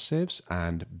have cross saves,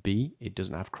 and B, it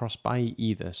doesn't have cross buy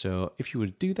either. So if you were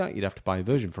to do that, you'd have to buy a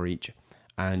version for each,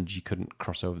 and you couldn't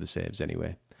cross over the saves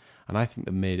anyway. And I think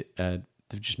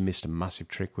they've just missed a massive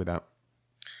trick with that.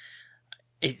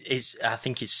 I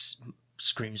think it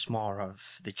screams more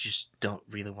of they just don't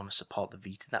really want to support the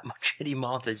Vita that much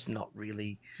anymore. There's not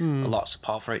really a lot of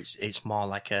support for it. It's more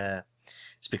like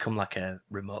it's become like a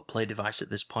remote play device at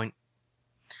this point.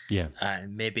 Yeah.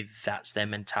 Maybe that's their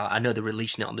mentality. I know they're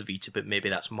releasing it on the Vita, but maybe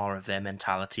that's more of their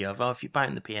mentality of, if you're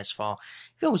buying the PS4,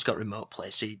 you've always got remote play,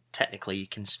 so technically you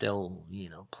can still,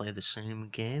 play the same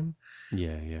game.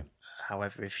 Yeah, yeah.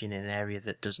 However, if you're in an area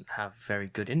that doesn't have very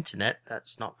good internet,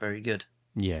 that's not very good.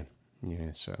 Yeah,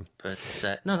 yeah, so... But,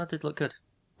 no, that did look good.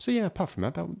 So yeah, apart from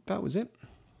that was it.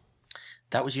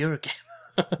 That was Eurogame.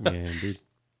 Yeah, indeed.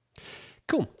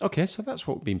 Cool. Okay, so that's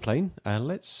what we've been playing.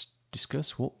 Let's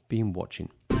discuss what we've been watching.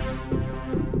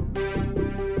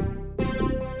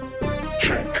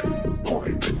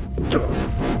 Checkpoint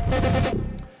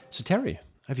done. So Terry,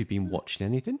 have you been watching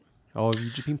anything? Or have you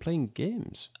just been playing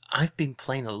games? I've been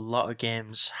playing a lot of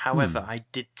games. However, I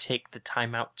did take the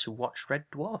time out to watch Red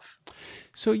Dwarf.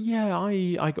 So yeah,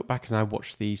 I got back and I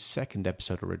watched the second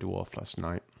episode of Red Dwarf last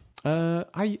night. How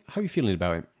are you feeling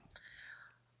about it?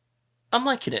 I'm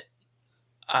liking it.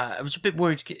 I was a bit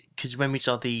worried because when we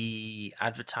saw the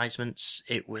advertisements,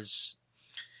 it was...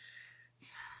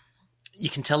 You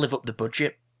can tell they've upped the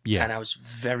budget. Yeah. And I was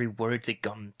very worried they'd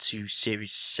gone to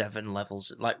Series 7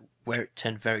 levels, like where it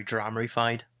turned very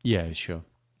dramatified. Yeah, sure.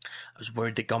 I was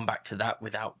worried they'd gone back to that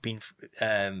without being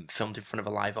filmed in front of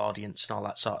a live audience and all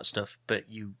that sort of stuff. But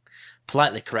you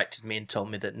politely corrected me and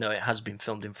told me that no, it has been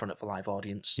filmed in front of a live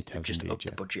audience. It has just indeed, upped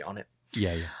the budget on it.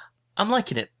 Yeah, yeah. I'm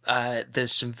liking it.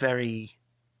 There's some very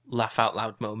laugh out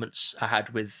loud moments I had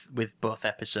with both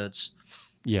episodes.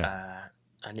 Yeah.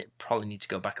 And it probably need to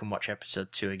go back and watch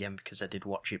episode 2 again because I did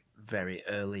watch it very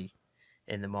early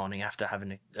in the morning after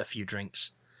having a few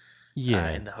drinks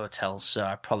in the hotel. So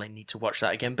I probably need to watch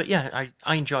that again. But yeah,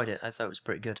 I enjoyed it. I thought it was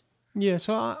pretty good. Yeah,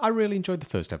 so I really enjoyed the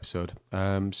first episode.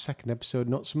 Second episode,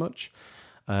 not so much.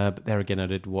 But there again, I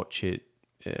did watch it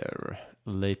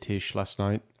late-ish last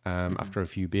night after a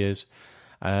few beers.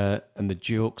 And the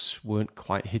jokes weren't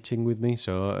quite hitting with me.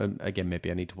 So again, maybe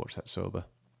I need to watch that sober.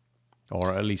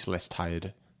 Or at least less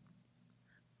tired.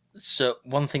 So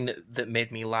one thing that made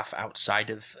me laugh outside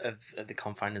of the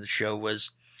confine of the show was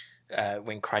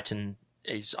when Crichton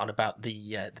is on about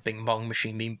the Bing Bong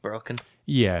machine being broken.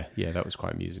 Yeah, that was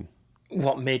quite amusing.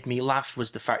 What made me laugh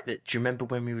was the fact that, do you remember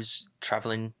when we was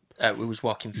travelling, we was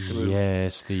walking through?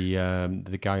 Yes, the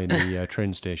guy in the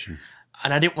train station.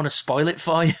 And I didn't want to spoil it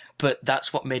for you, but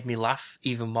that's what made me laugh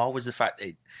even more was the fact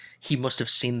that he must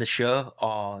have seen the show,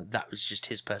 or that was just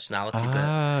his personality.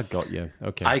 Got you.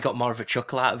 Okay. I got more of a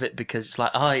chuckle out of it because it's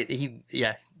like,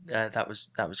 that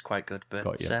was quite good. But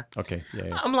Got you. Okay.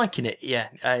 Yeah. I'm liking it. Yeah,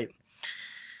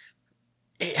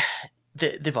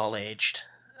 they've all aged.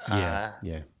 Yeah.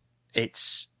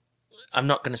 I'm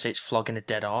not going to say it's flogging a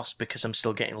dead horse because I'm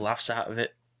still getting laughs out of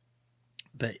it.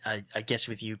 But I guess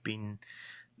with you being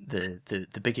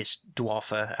the biggest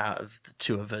dwarfer out of the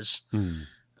two of us,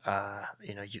 I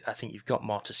think you've got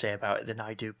more to say about it than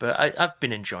I do. But I've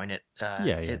been enjoying it.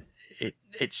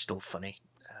 It's still funny.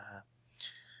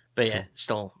 But yeah,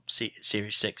 still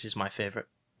Series 6 is my favourite.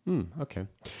 Okay.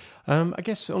 I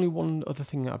guess only one other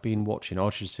thing that I've been watching, or I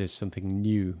should say something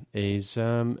new, is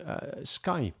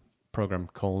Sky program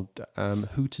called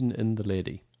Hooten and the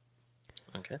Lady.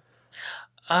 Okay.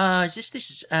 Is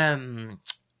this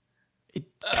It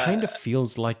kind of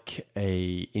feels like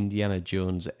a Indiana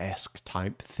Jones-esque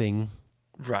type thing.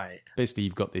 right? Basically,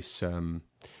 you've got this,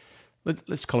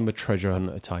 let's call him a treasure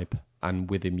hunter type, and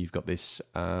with him you've got this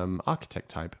architect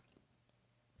type.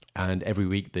 And every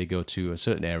week they go to a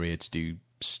certain area to do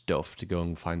stuff, to go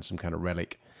and find some kind of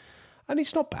relic. And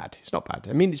it's not bad. It's not bad.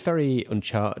 I mean, it's very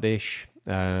Uncharted-ish.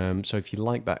 So if you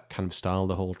like that kind of style,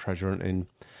 the whole treasure hunting,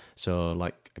 so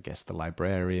like, I guess, the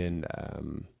librarian,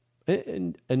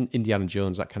 and Indiana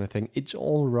Jones, that kind of thing, it's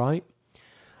all right.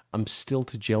 I'm still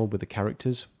to gel with the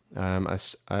characters. I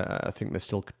think they're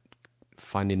still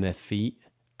finding their feet.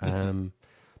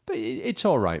 But it's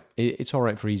all right. It's all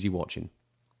right for easy watching.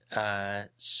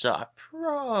 So I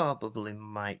probably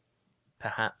might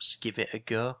perhaps give it a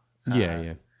go.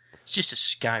 Yeah. It's just a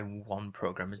Sky One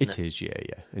program, isn't it? It is, yeah.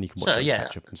 And you can watch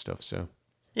catch up and stuff, so...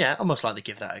 Yeah, I'd most likely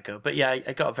give that a go. But yeah,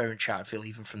 I got a very Uncharted feel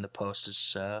even from the posters,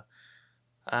 so...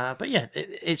 but yeah,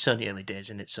 it's only early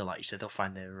days in it, so like you said, they'll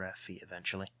find their feet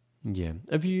eventually. Yeah.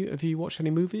 Have you watched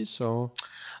any movies, or...?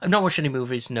 I've not watched any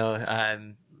movies, no,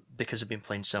 because I've been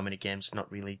playing so many games,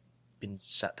 not really been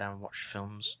sat down and watched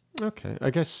films. Okay,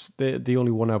 I guess the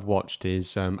only one I've watched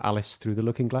is Alice Through the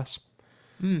Looking Glass.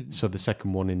 So the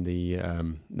second one in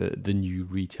the new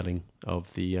retelling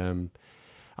of the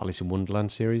Alice in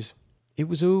Wonderland series. It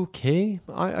was okay.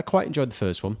 I quite enjoyed the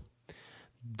first one.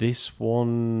 This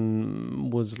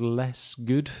one was less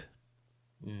good.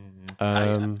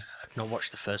 I've not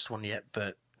watched the first one yet,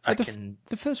 but The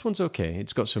first one's okay.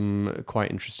 It's got some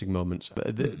quite interesting moments.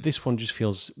 But this one just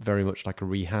feels very much like a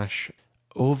rehash.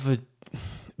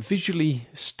 Visually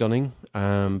stunning,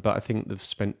 but I think they've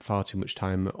spent far too much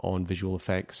time on visual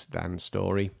effects than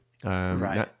story.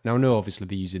 Right. Now, I know obviously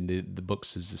they're using the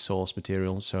books as the source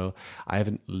material, so I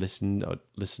haven't listened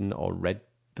or read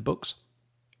the books.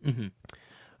 Mm-hmm.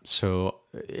 So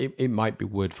it might be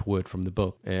word for word from the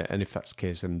book, and if that's the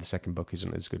case, then the second book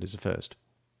isn't as good as the first.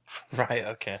 Right,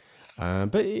 okay.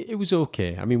 But it was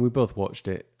okay. I mean, we both watched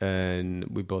it, and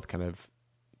we both kind of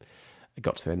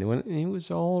got to the end and it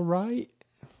was all right.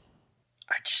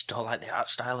 I just don't like the art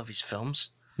style of his films.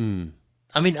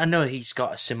 I mean, I know he's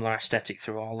got a similar aesthetic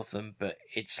through all of them, but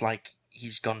it's like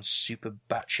he's gone super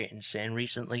batshit insane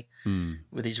recently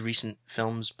with his recent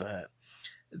films, but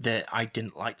I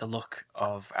didn't like the look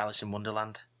of Alice in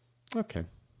Wonderland. Okay.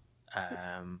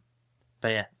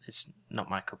 But yeah, it's not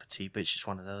my cup of tea, but it's just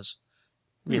one of those.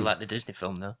 Really like the Disney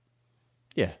film, though.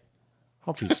 Yeah,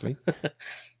 obviously.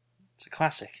 It's a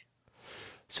classic.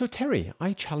 So, Terry,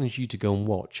 I challenge you to go and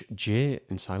watch Jay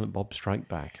and Silent Bob Strike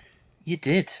Back. You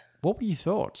did. What were your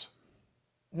thoughts?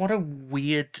 What a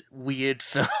weird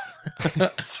film.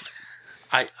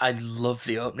 I love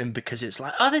the opening because it's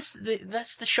like, that's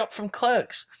the shop from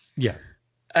Clerks. Yeah.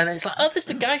 And it's like, there's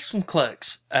the guy from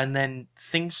Clerks. And then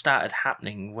things started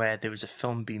happening where there was a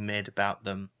film being made about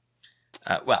them,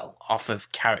 off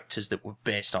of characters that were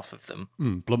based off of them.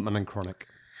 Bluntman and Chronic.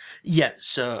 Yeah,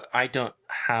 so I don't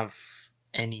have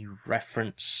any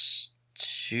reference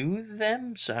to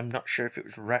them, so I'm not sure if it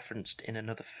was referenced in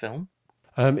another film.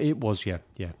 It was, yeah.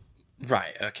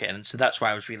 Right, okay, and so that's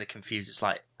why I was really confused. It's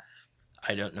like,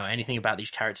 I don't know anything about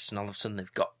these characters, and all of a sudden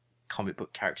they've got comic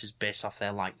book characters based off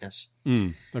their likeness.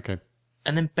 Okay.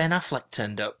 And then Ben Affleck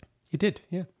turned up. He did,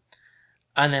 yeah.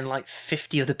 And then like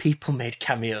 50 other people made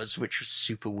cameos, which was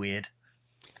super weird.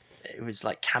 It was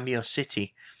like Cameo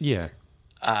City. Yeah.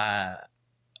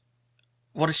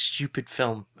 What a stupid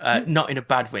film. Not in a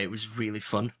bad way, it was really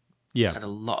fun. Yeah. I had a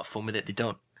lot of fun with it.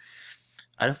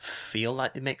 I don't feel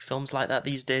like they make films like that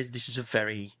these days. This is a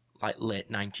very like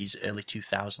late 90s, early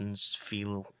 2000s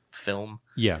feel film.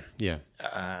 Yeah.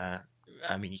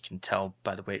 I mean, you can tell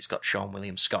by the way it's got Sean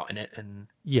William Scott in it, and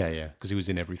Yeah, because he was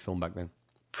in every film back then.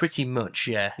 pretty much,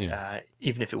 yeah.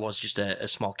 Even if it was just a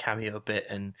small cameo bit,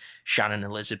 and Shannon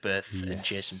Elizabeth and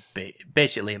Jason,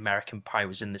 basically American Pie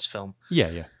was in this film.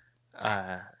 Yeah.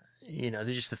 They're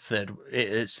just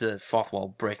it's the fourth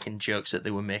wall breaking jokes that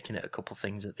they were making at a couple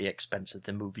things at the expense of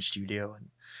the movie studio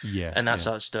and that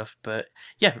sort of stuff. But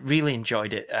yeah, really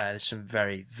enjoyed it. There's some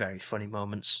very, very funny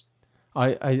moments.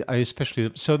 I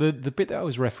especially... So the bit that I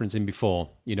was referencing before,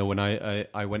 when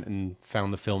I went and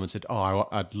found the film and said,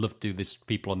 I'd love to do this,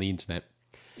 people on the internet.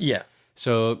 Yeah.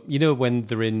 So, when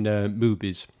they're in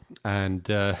movies and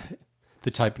they're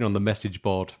typing on the message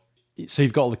board. So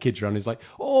you've got all the kids around. He's like,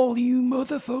 all you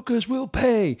motherfuckers will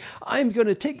pay. I'm going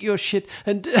to take your shit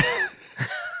and...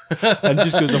 and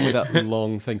just goes on with that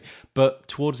long thing. But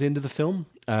towards the end of the film,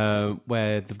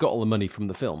 where they've got all the money from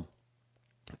the film,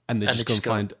 And they're And just they going just to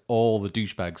go- find all the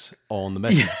douchebags on the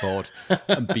message board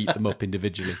and beat them up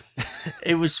individually.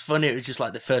 It was funny. It was just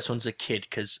like the first one's a kid,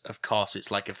 because of course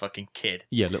it's like a fucking kid.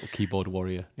 Yeah, little keyboard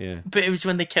warrior. Yeah. But it was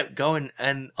when they kept going,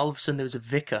 and all of a sudden there was a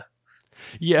vicar.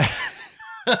 Yeah.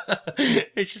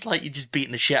 It's just like you're just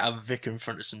beating the shit out of a vicar in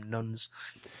front of some nuns.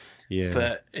 Yeah.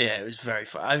 But yeah, it was very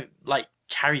fun. Like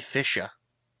Carrie Fisher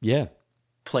Yeah.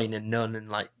 playing a nun and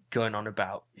like going on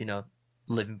about,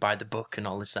 living by the book and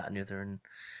all this, that, and the other, and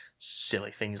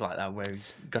silly things like that, where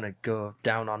he's gonna go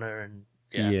down on her, and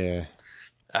Yeah.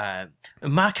 and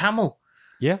Mark Hamill,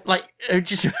 Yeah. like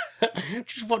just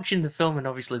watching the film, and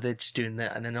obviously they're just doing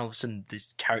that, and then all of a sudden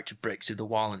this character breaks through the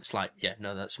wall, and it's like, yeah,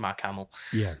 no, that's Mark Hamill.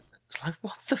 Yeah. It's like,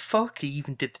 what the fuck? He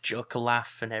even did the Joker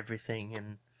laugh and everything,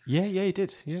 and Yeah, he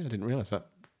did. Yeah, I didn't realise that.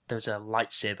 there was a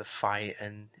lightsaber fight,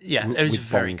 and yeah, W- it was a with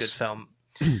very bongs. good film.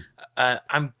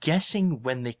 I'm guessing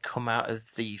when they come out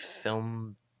of the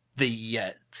film,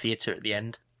 the theater at the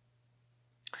end,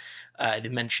 they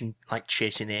mentioned like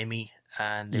Chasing Amy,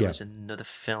 and there Yeah. was another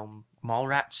film,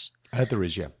 Mallrats. There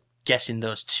is, yeah. Guessing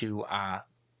those two are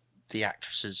the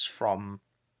actresses from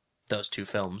those two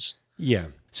films. Yeah.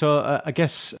 So I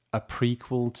guess a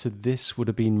prequel to this would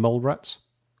have been Mallrats,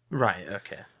 Right.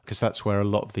 Okay. because that's where a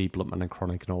lot of the Bluntman and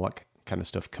Chronic and all that kind of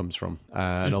stuff comes from.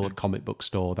 And all the comic book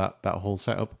store, that whole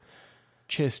setup.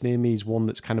 Chasing Amy's one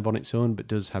that's kind of on its own, but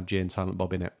does have Jay and Silent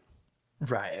Bob in it.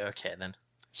 Right. Okay then.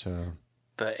 So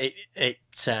But it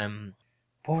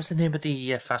what was the name of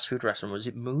the fast food restaurant? Was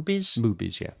it Moobies?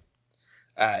 movies, yeah.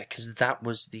 Because that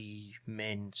was the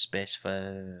main space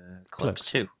for Clerks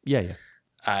Clerks. 2. Yeah,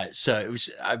 yeah. So it was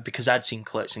because I'd seen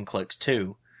Clerks and Clerks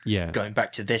 2, Yeah. going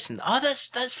back to this, and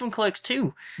that's from Clerks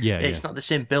 2. Yeah, It's yeah. not the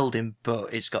same building,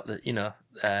 but it's got the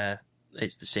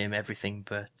it's the same everything.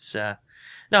 But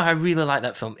no, I really like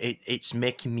that film. It's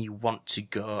making me want to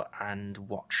go and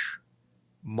watch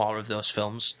more of those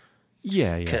films,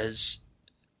 Yeah, yeah. because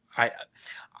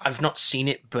I've not seen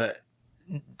it, but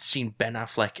seen Ben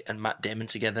Affleck and Matt Damon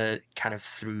together kind of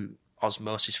through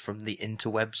osmosis from the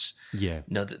interwebs. Yeah.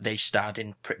 Know that they starred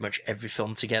in pretty much every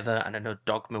film together, and I know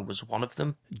Dogma was one of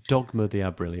them. Dogma, they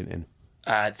are brilliant in.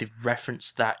 They've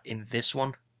referenced that in this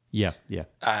one. Yeah, yeah.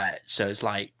 So it's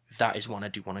like, that is one I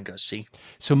do want to go see.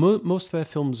 So most of their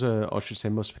films, or I should say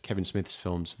most of Kevin Smith's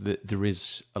films, there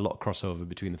is a lot of crossover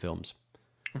between the films.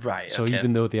 Right. So okay.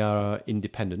 even though they are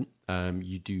independent,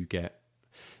 you do get...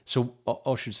 So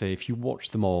I should say, if you watch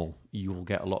them all, you will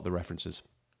get a lot of the references.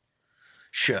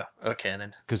 Sure. Okay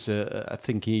then. Because I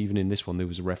think even in this one, there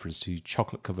was a reference to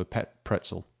chocolate-covered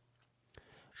pretzel,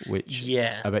 which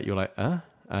Yeah. I bet you're like, huh?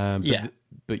 Yeah.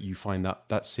 But you find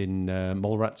that's in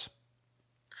Mallrats.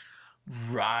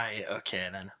 Right. Okay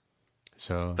then.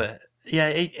 So, But yeah,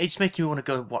 it's making me want to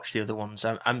go watch the other ones.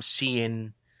 I'm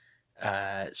seeing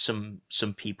some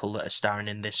people that are starring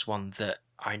in this one that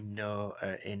I know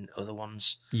are in other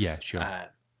ones. yeah, sure.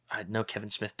 I know Kevin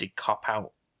Smith did Cop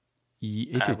Out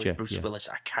It did, with yeah. Bruce yeah. Willis.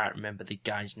 I can't remember the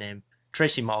guy's name.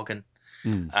 Tracy Morgan.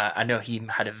 Mm. I know he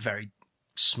had a very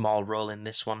small role in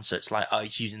this one, so it's like, oh,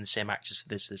 he's using the same actors for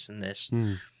this, and this.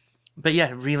 Mm. But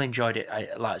yeah, really enjoyed it.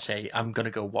 Like I say, I'm gonna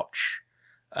go watch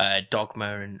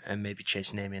Dogma and maybe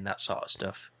Chasing Amy and that sort of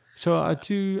stuff. So I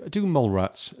do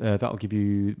Mallrats. That'll give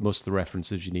you most of the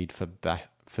references you need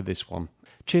for this one.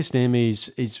 Chasing Amy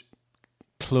is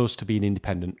close to being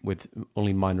independent with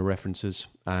only minor references,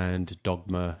 and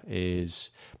Dogma is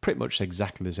pretty much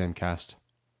exactly the same cast.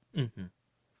 Mm-hmm.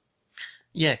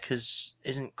 Yeah, because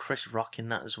isn't Chris Rock in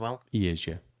that as well? He is,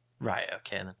 yeah. Right.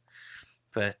 Okay then.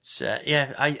 But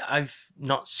yeah, I've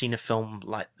not seen a film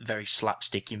like very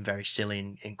slapsticky and very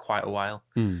silly in quite a while.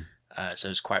 Mm. So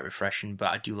it's quite refreshing.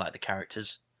 But I do like the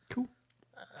characters. Cool.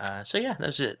 So yeah,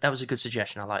 that was a good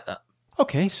suggestion. I like that.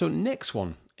 Okay, so next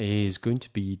one is going to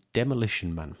be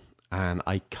Demolition Man, and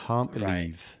I can't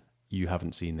believe you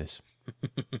haven't seen this.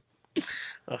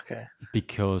 Okay.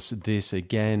 Because this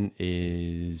again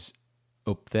is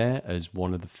up there as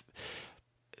one of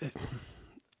the.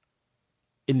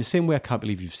 In the same way, I can't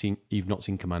believe you've not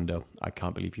seen Commando. I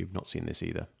can't believe you've not seen this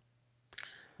either.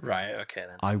 Right. Okay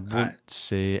then. I won't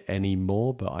say any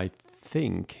more, but I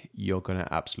think you're going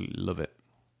to absolutely love it.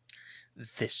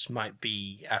 This might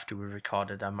be after we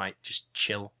recorded. I might just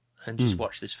chill and just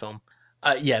watch this film.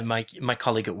 Yeah, my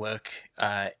colleague at work,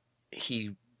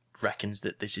 he reckons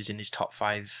that this is in his top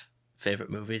 5 favorite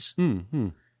movies. Mm-hmm.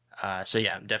 So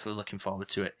yeah, I'm definitely looking forward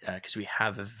to it because we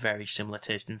have a very similar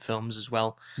taste in films as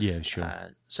well. Yeah, sure.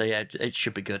 So yeah, it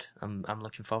should be good. I'm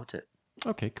looking forward to it.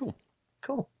 Okay, cool.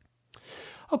 Cool.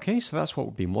 Okay, so that's what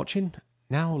we've been watching.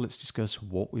 Now let's discuss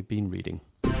what we've been reading.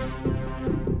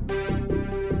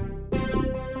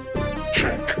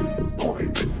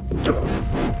 Checkpoint.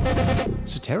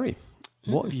 Terry,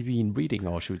 what have you been reading,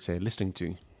 or should we say listening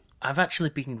to? I've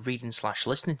actually been reading /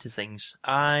 listening to things.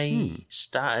 I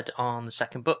started on the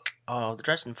second book of the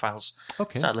Dresden Files.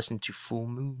 Okay. Started listening to Full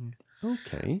Moon.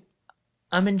 Okay.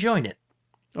 I'm enjoying it.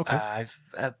 Okay. I've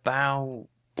about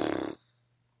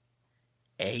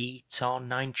 8 or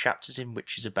 9 chapters in,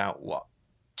 which is about,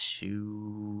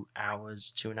 2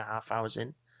 hours, 2.5 hours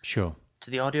in Sure.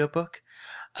 to the audiobook.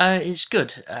 It's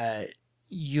good.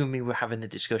 You and me were having the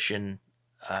discussion,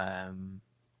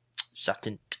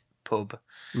 Satin Pub.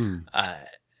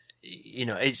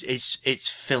 It's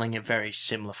filling a very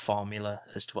similar formula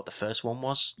as to what the first one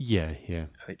was. Yeah, yeah.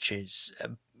 Which is,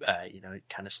 it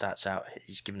kind of starts out,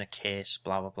 he's given a case,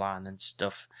 blah, blah, blah, and then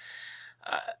stuff.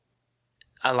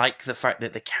 I like the fact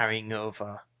that they're carrying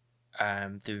over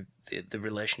the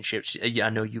relationships.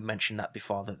 I know you mentioned that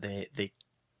before, that the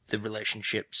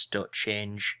relationships don't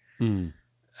change. And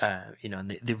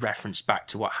they reference back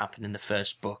to what happened in the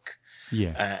first book.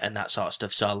 Yeah. And that sort of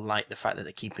stuff. So I like the fact that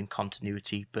they're keeping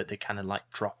continuity, but they're kind of like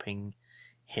dropping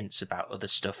hints about other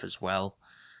stuff as well,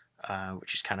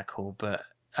 which is kind of cool. But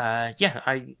I'm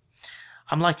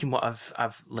liking what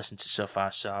I've listened to so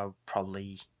far. So I'll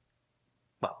probably,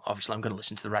 obviously I'm going to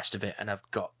listen to the rest of it. And I've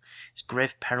got, it's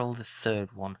Grave Peril, the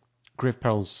third one. Grave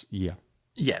Perils, yeah.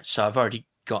 Yeah, so I've already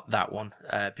got that one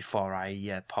before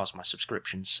I pause my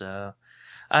subscription. So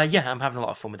I'm having a lot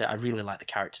of fun with it. I really like the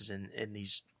characters in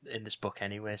this book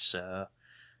anyway. So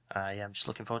I'm just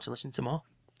looking forward to listening to more.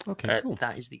 Okay, cool.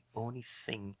 That is the only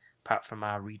thing apart from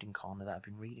our reading corner that I've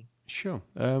been reading. Sure.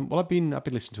 Well, I've been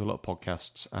listening to a lot of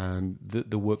podcasts, and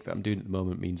the work that I'm doing at the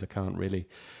moment means I can't really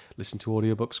listen to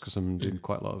audiobooks because I'm doing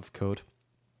quite a lot of code.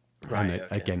 Right. And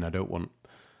Okay. again, I don't want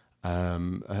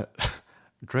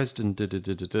Dresden.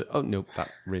 Oh no,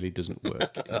 that really doesn't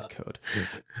work in code.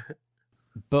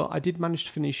 But I did manage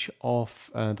to finish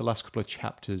off the last couple of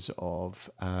chapters of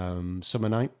Summer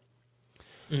Night,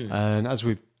 and as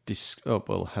we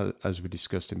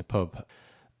discussed in the pub.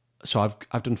 So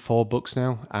I've done 4 books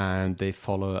now, and they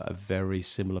follow a very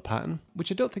similar pattern,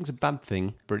 which I don't think is a bad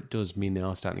thing, but it does mean they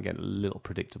are starting to get a little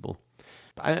predictable.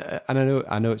 And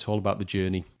I know it's all about the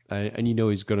journey, and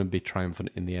he's going to be triumphant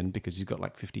in the end because he's got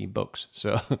like 15 books.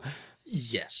 So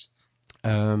Yes. I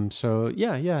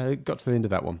got to the end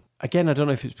of that one. Again, I don't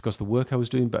know if it's because of the work I was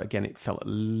doing, but again, it felt a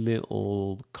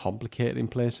little complicated in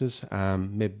places.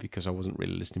 Maybe because I wasn't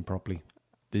really listening properly.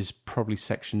 There's probably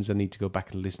sections I need to go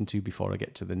back and listen to before I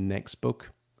get to the next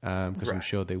book, because I'm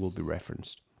sure they will be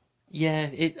referenced. Yeah,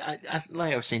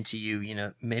 like I was saying to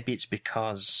you, maybe it's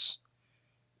because,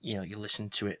 you listen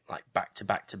to it like back to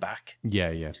back to back.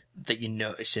 Yeah, yeah. That you're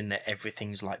noticing that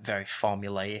everything's like very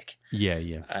formulaic. Yeah,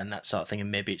 yeah. And that sort of thing,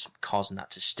 and maybe it's causing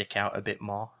that to stick out a bit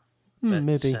more.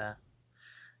 Maybe.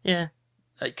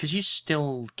 Because you're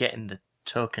still getting the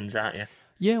tokens, aren't you?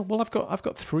 Yeah, well, I've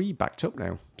got 3 backed up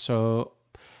now. So,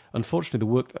 unfortunately, the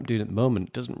work that I'm doing at the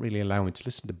moment doesn't really allow me to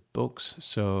listen to books.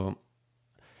 So,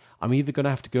 I'm either going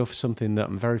to have to go for something that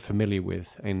I'm very familiar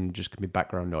with and just give me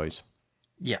background noise.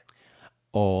 Yeah.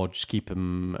 Or just keep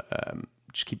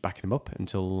backing them up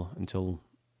until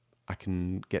I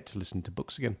can get to listen to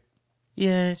books again.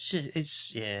 Yeah,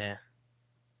 it's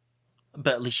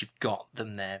but at least you've got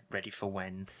them there ready for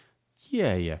when.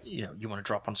 Yeah, yeah. You want to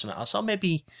drop on something else, or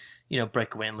maybe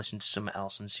break away and listen to something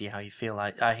else and see how you feel.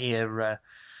 I hear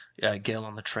 "Girl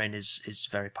on the Train" is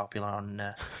very popular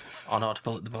on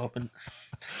Audible at the moment.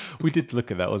 We did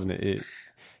look at that, wasn't it?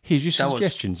 Here's your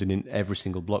suggestions, and in every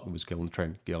single block there was "Girl on the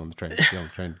Train, Girl on the Train, Girl on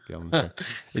the Train, Girl on the Train."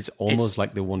 It's almost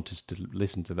like they want us to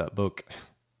listen to that book.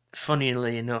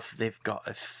 Funnily enough, they've got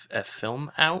a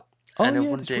film out. Oh, and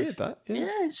yeah, it's weird, that.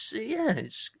 Yeah.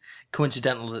 It's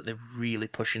coincidental that they're really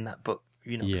pushing that book,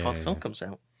 before the film comes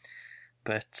out.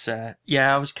 But,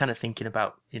 I was kind of thinking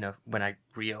about, when I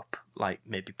re-up, like,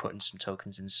 maybe putting some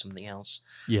tokens into something else.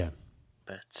 Yeah.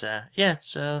 But,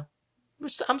 so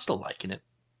I'm still liking it.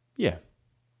 Yeah.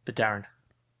 But Darren.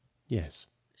 Yes.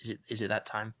 Is it that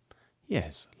time?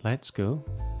 Yes. Let's go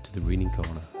to the reading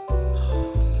corner.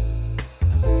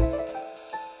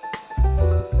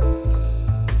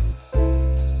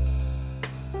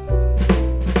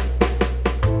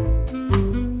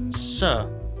 So,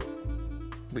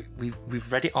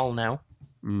 we've read it all now.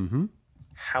 Mm-hmm.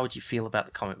 How do you feel about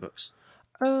the comic books?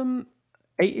 8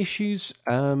 issues.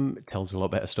 Tells a lot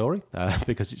better story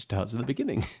because it starts at the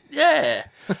beginning. Yeah,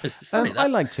 I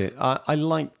liked it. I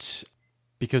liked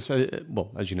because,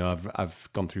 as you know, I've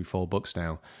gone through 4 books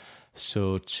now,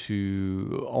 so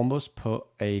to almost put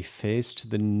a face to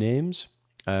the names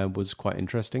was quite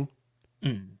interesting.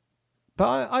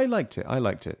 But I liked it.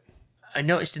 I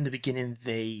noticed in the beginning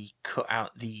they cut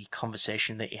out the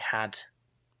conversation that he had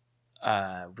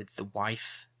with the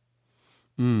wife,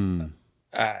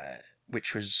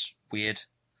 which was weird.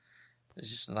 It's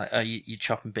just like, you're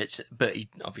chopping bits, but he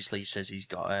obviously says he's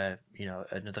got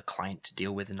another client to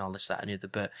deal with and all this, that, and the other.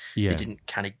 But they didn't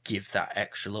kind of give that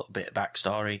extra little bit of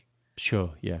backstory.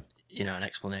 Sure, yeah. An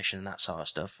explanation and that sort of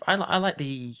stuff. I like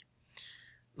the,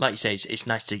 like you say, it's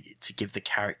nice to give the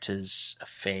characters a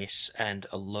face and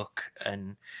a look,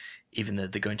 and even though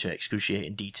they go into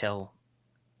excruciating detail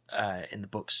in the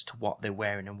books as to what they're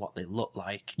wearing and what they look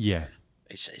like. Yeah.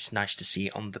 It's nice to see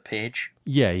it on the page.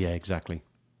 Yeah, exactly.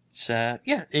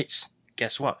 It's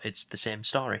guess what? It's the same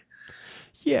story.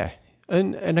 Yeah,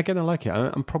 and again, I like it.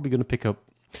 I'm probably going to pick up.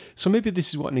 So maybe this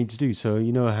is what I need to do. So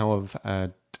you know how I've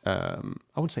had, I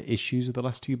wouldn't say issues with the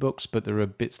last 2 books, but there are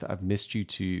bits that I've missed due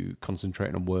to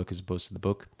concentrating on work as opposed to the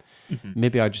book. Mm-hmm.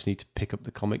 Maybe I just need to pick up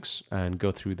the comics and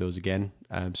go through those again.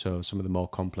 So some of the more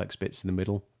complex bits in the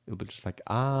middle, it'll be just like,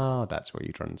 that's what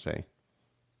you're trying to say.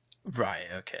 Right,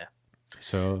 okay.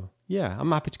 So yeah,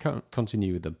 I'm happy to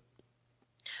continue with them.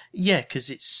 Yeah,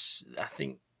 because I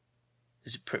think,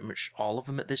 is it pretty much all of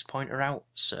them at this point are out?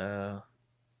 So,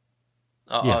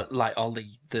 like all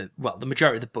the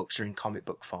majority of the books are in comic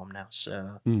book form now.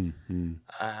 So,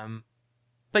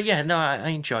 but yeah, no, I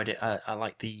enjoyed it. I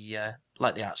like the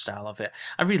art style of it.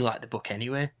 I really like the book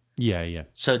anyway. Yeah.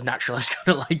 So naturally, I was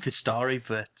going to like the story,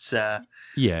 but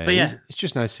it's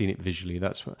just nice seeing it visually.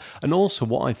 That's what, and also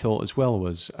what I thought as well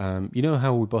was, you know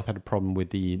how we both had a problem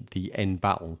with the end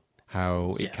battle.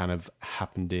 How it kind of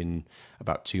happened in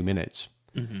about 2 minutes.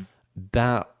 Mm-hmm.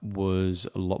 That was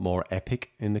a lot more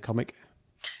epic in the comic.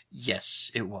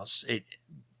 Yes, it was.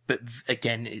 But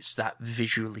again, it's that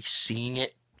visually seeing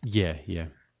it. Yeah.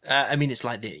 I mean, it's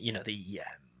like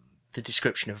the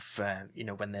description of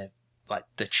when they're like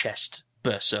the chest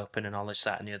bursts open and all this,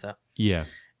 that, and the other. Yeah.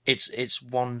 It's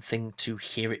one thing to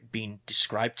hear it being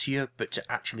described to you, but to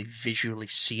actually visually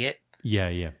see it. Yeah.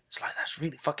 It's like, that's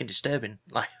really fucking disturbing.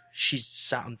 Like, she's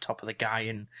sat on top of the guy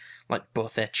and like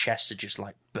both their chests are just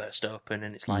like burst open,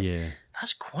 and it's like,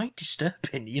 that's quite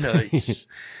disturbing, it's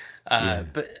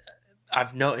but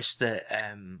I've noticed that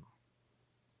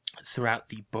throughout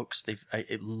the books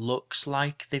it looks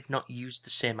like they've not used the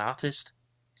same artist,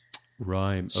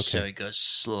 right? Okay. So it goes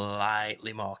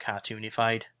slightly more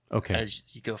cartoonified as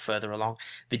you go further along.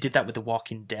 They did that with The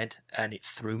Walking Dead, and it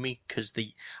threw me because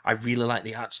I really like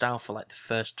the art style for like the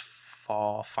first 4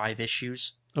 or 5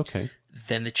 issues. Okay.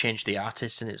 Then they changed the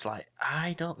artist, and it's like,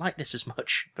 I don't like this as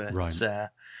much. But right.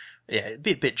 It'd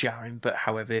be a bit jarring. But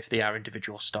however, if they are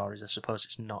individual stories, I suppose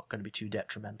it's not going to be too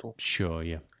detrimental. Sure.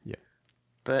 Yeah.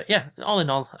 But yeah, all in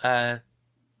all,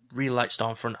 really like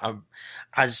Stormfront.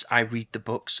 As I read the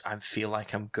books, I feel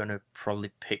like I'm gonna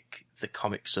probably pick the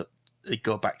comics up,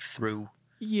 go back through.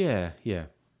 Yeah.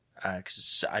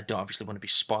 Because I don't obviously want to be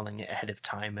spoiling it ahead of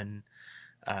time, and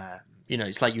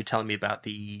it's like you were telling me about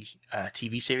the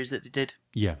TV series that they did.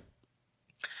 Yeah.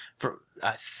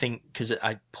 I think because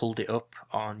I pulled it up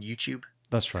on YouTube.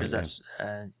 That's right.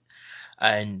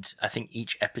 And I think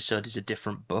each episode is a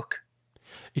different book.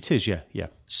 It is, yeah.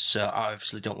 So I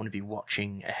obviously don't want to be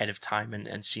watching ahead of time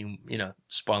and seeing,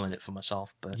 spoiling it for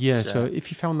myself. But so if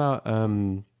you found that,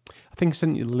 I think I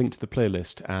sent you the link to the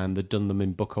playlist, and they've done them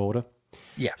in book order.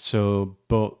 Yeah. So,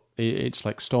 but it's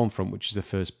like Stormfront, which is the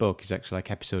first book, is actually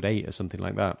like episode 8 or something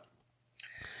like that.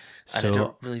 And I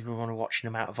don't really want to watch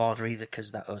them out of order either,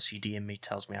 because that OCD in me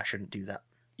tells me I shouldn't do that.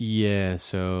 Yeah,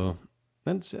 so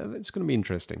it's going to be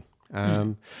interesting.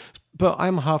 But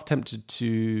I'm half tempted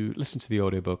to listen to the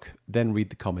audiobook, then read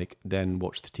the comic, then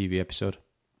watch the TV episode.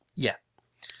 Yeah.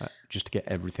 Just to get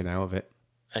everything out of it.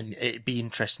 And it'd be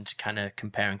interesting to kind of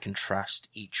compare and contrast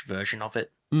each version of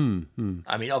it. I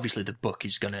mean, obviously the book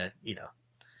is going to,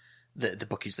 the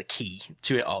book is the key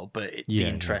to it all, but the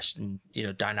interest and,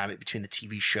 dynamic between the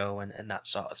TV show and that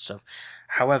sort of stuff.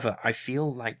 However, I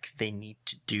feel like they need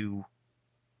to do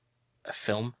a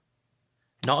film,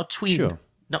 not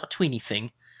a tweeny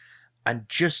thing, and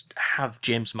just have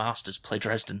James Marsters play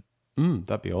Dresden.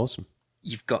 That'd be awesome.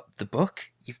 You've got the book,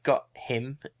 you've got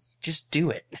him, just do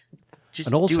it.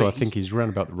 And also, I think he's around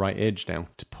about the right age now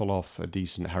to pull off a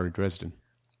decent Harry Dresden.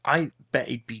 I bet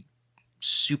he'd be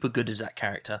super good as that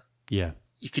character. Yeah.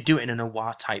 You could do it in a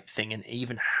noir type thing and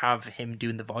even have him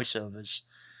doing the voiceovers.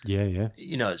 Yeah.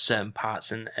 At certain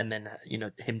parts, and then,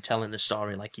 him telling the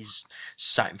story like he's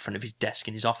sat in front of his desk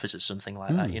in his office or something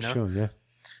like that, Sure, yeah.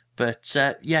 But,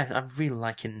 I'm really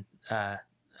liking the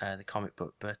comic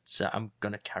book, but I'm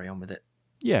going to carry on with it.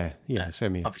 Yeah,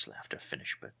 same here. Obviously after I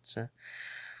finish, but...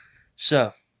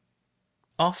 So,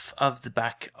 off of the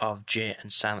back of Jay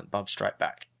and Silent Bob Strike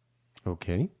Back.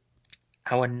 Okay.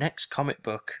 Our next comic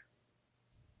book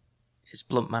It's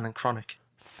Bluntman and Chronic.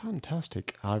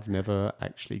 Fantastic. I've never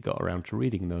actually got around to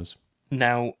reading those.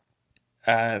 Now,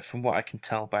 from what I can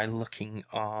tell by looking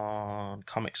on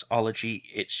Comixology,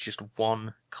 it's just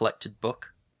one collected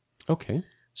book. Okay.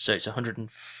 So it's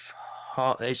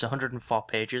 104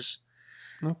 pages.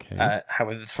 Okay.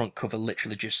 However, the front cover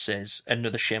literally just says,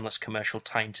 another shameless commercial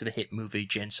tie to the hit movie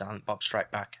Jane Silent Bob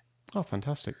Strike Back. Oh,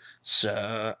 fantastic.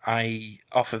 So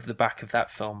off of the back of that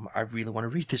film, I really want to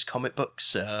read this comic book.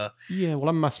 So Yeah, well,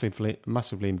 I'm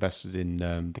massively invested in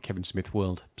the Kevin Smith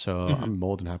world, so I'm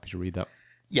more than happy to read that.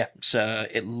 yeah, so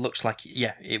it looks like,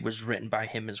 it was written by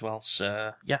him as well.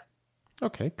 So yeah,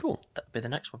 Okay, cool. that'd be the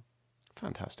next one.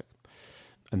 Fantastic.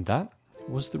 And that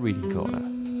was the Reading Corner.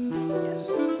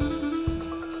 Yes.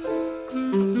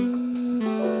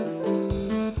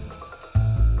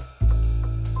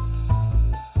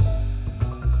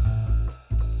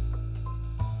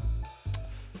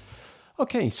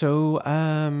 Okay, so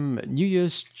New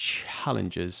Year's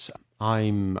challenges.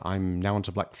 I'm now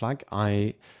onto Black Flag.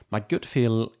 My gut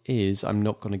feel is I'm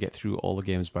not going to get through all the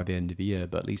games by the end of the year,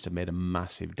 but at least I made a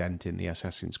massive dent in the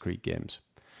Assassin's Creed games.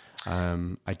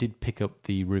 I did pick up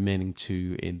the remaining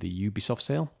 2 in the Ubisoft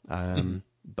sale,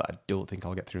 but I don't think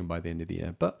I'll get through them by the end of the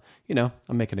year. But, I'm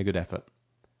making a good effort.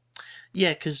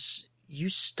 Yeah, because did you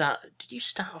start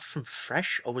off from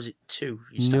fresh, or was it 2?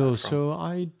 No, so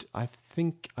I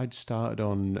think I'd started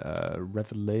on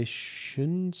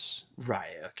Revelations.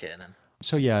 Right, okay then.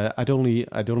 So yeah, I'd only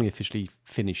officially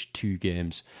finished 2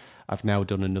 games. I've now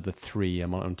done another 3.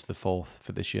 I'm on to the 4th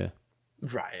for this year.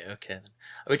 Right, okay then.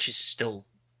 Which is still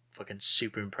fucking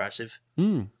super impressive.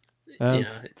 For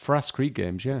Assassin's Creed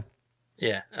games, yeah.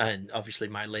 Yeah, and obviously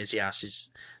my lazy ass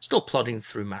is still plodding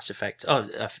through Mass Effect. Oh,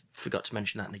 I forgot to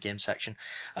mention that in the game section.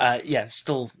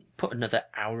 Still put another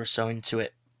hour or so into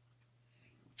it.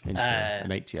 Into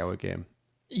an 80-hour game.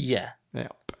 Yeah.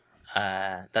 Yep.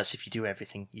 That's if you do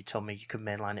everything. You told me you could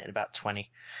mainline it in about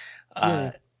 20.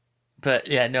 Yeah. But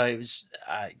yeah, no, it was...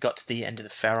 got to the end of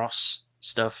the Pharos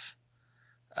stuff,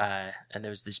 and there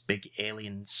was this big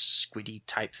alien squiddy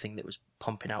type thing that was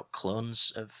pumping out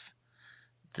clones of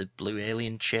the blue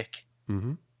alien chick.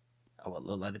 Mm-hmm. Or what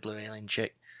looked like the blue alien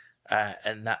chick.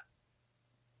 And that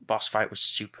boss fight was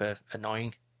super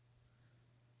annoying.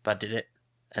 But I did it.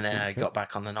 And then I got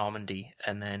back on the Normandy,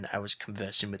 and then I was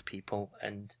conversing with people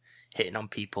and hitting on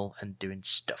people and doing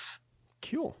stuff.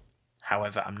 Cool.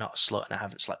 However, I'm not a slut and I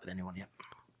haven't slept with anyone yet.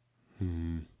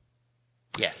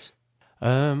 Yes.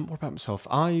 What about myself?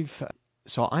 I'm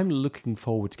looking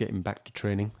forward to getting back to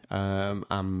training.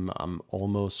 I'm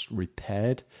almost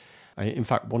repaired. In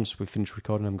fact, once we finish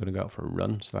recording, I'm going to go out for a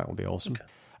run, so that will be awesome. Okay.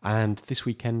 And this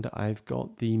weekend, I've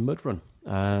got the mud run.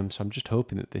 So I'm just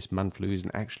hoping that this man flu isn't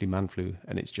actually man flu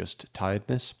and it's just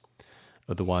tiredness.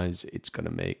 Otherwise, it's going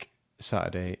to make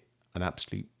Saturday an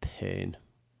absolute pain.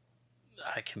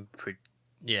 I can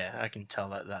tell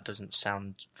that doesn't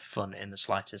sound fun in the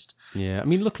slightest. Yeah, I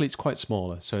mean, luckily it's quite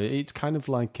smaller, so it's kind of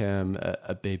like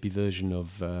a baby version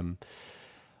of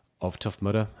Tough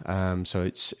Mudder. So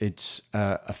it's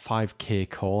a 5K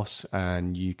course,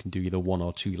 and you can do either 1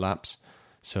 or 2 laps.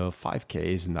 So 5K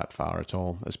isn't that far at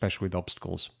all, especially with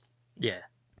obstacles. Yeah.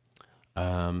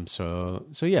 So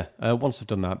yeah, once I've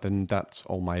done that, then that's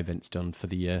all my events done for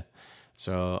the year.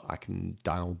 So I can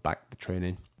dial back the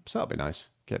training. So that'll be nice.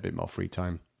 Get a bit more free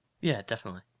time. Yeah,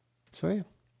 definitely. So yeah.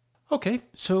 Okay,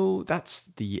 so that's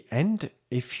the end.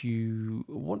 If you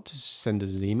want to send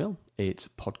us an email, it's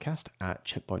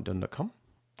podcast@checkpointdone.com.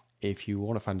 If you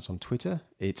want to find us on Twitter,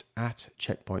 it's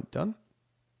 @checkpointdone.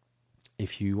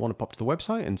 If you want to pop to the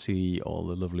website and see all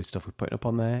the lovely stuff we're putting up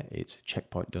on there, it's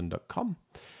checkpointdone.com.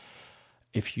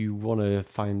 If you want to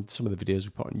find some of the videos we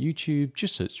put on YouTube,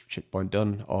 just search Checkpoint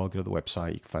Done or go to the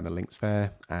website. You can find the links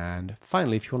there. And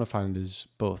finally, if you want to find us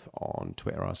both on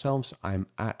Twitter ourselves, I'm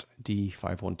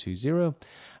 @D5120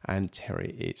 and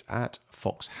Terry is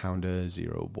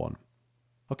 @Foxhounder01.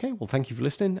 Okay, well, thank you for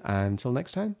listening. And until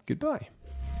next time, goodbye.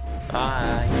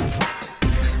 Bye.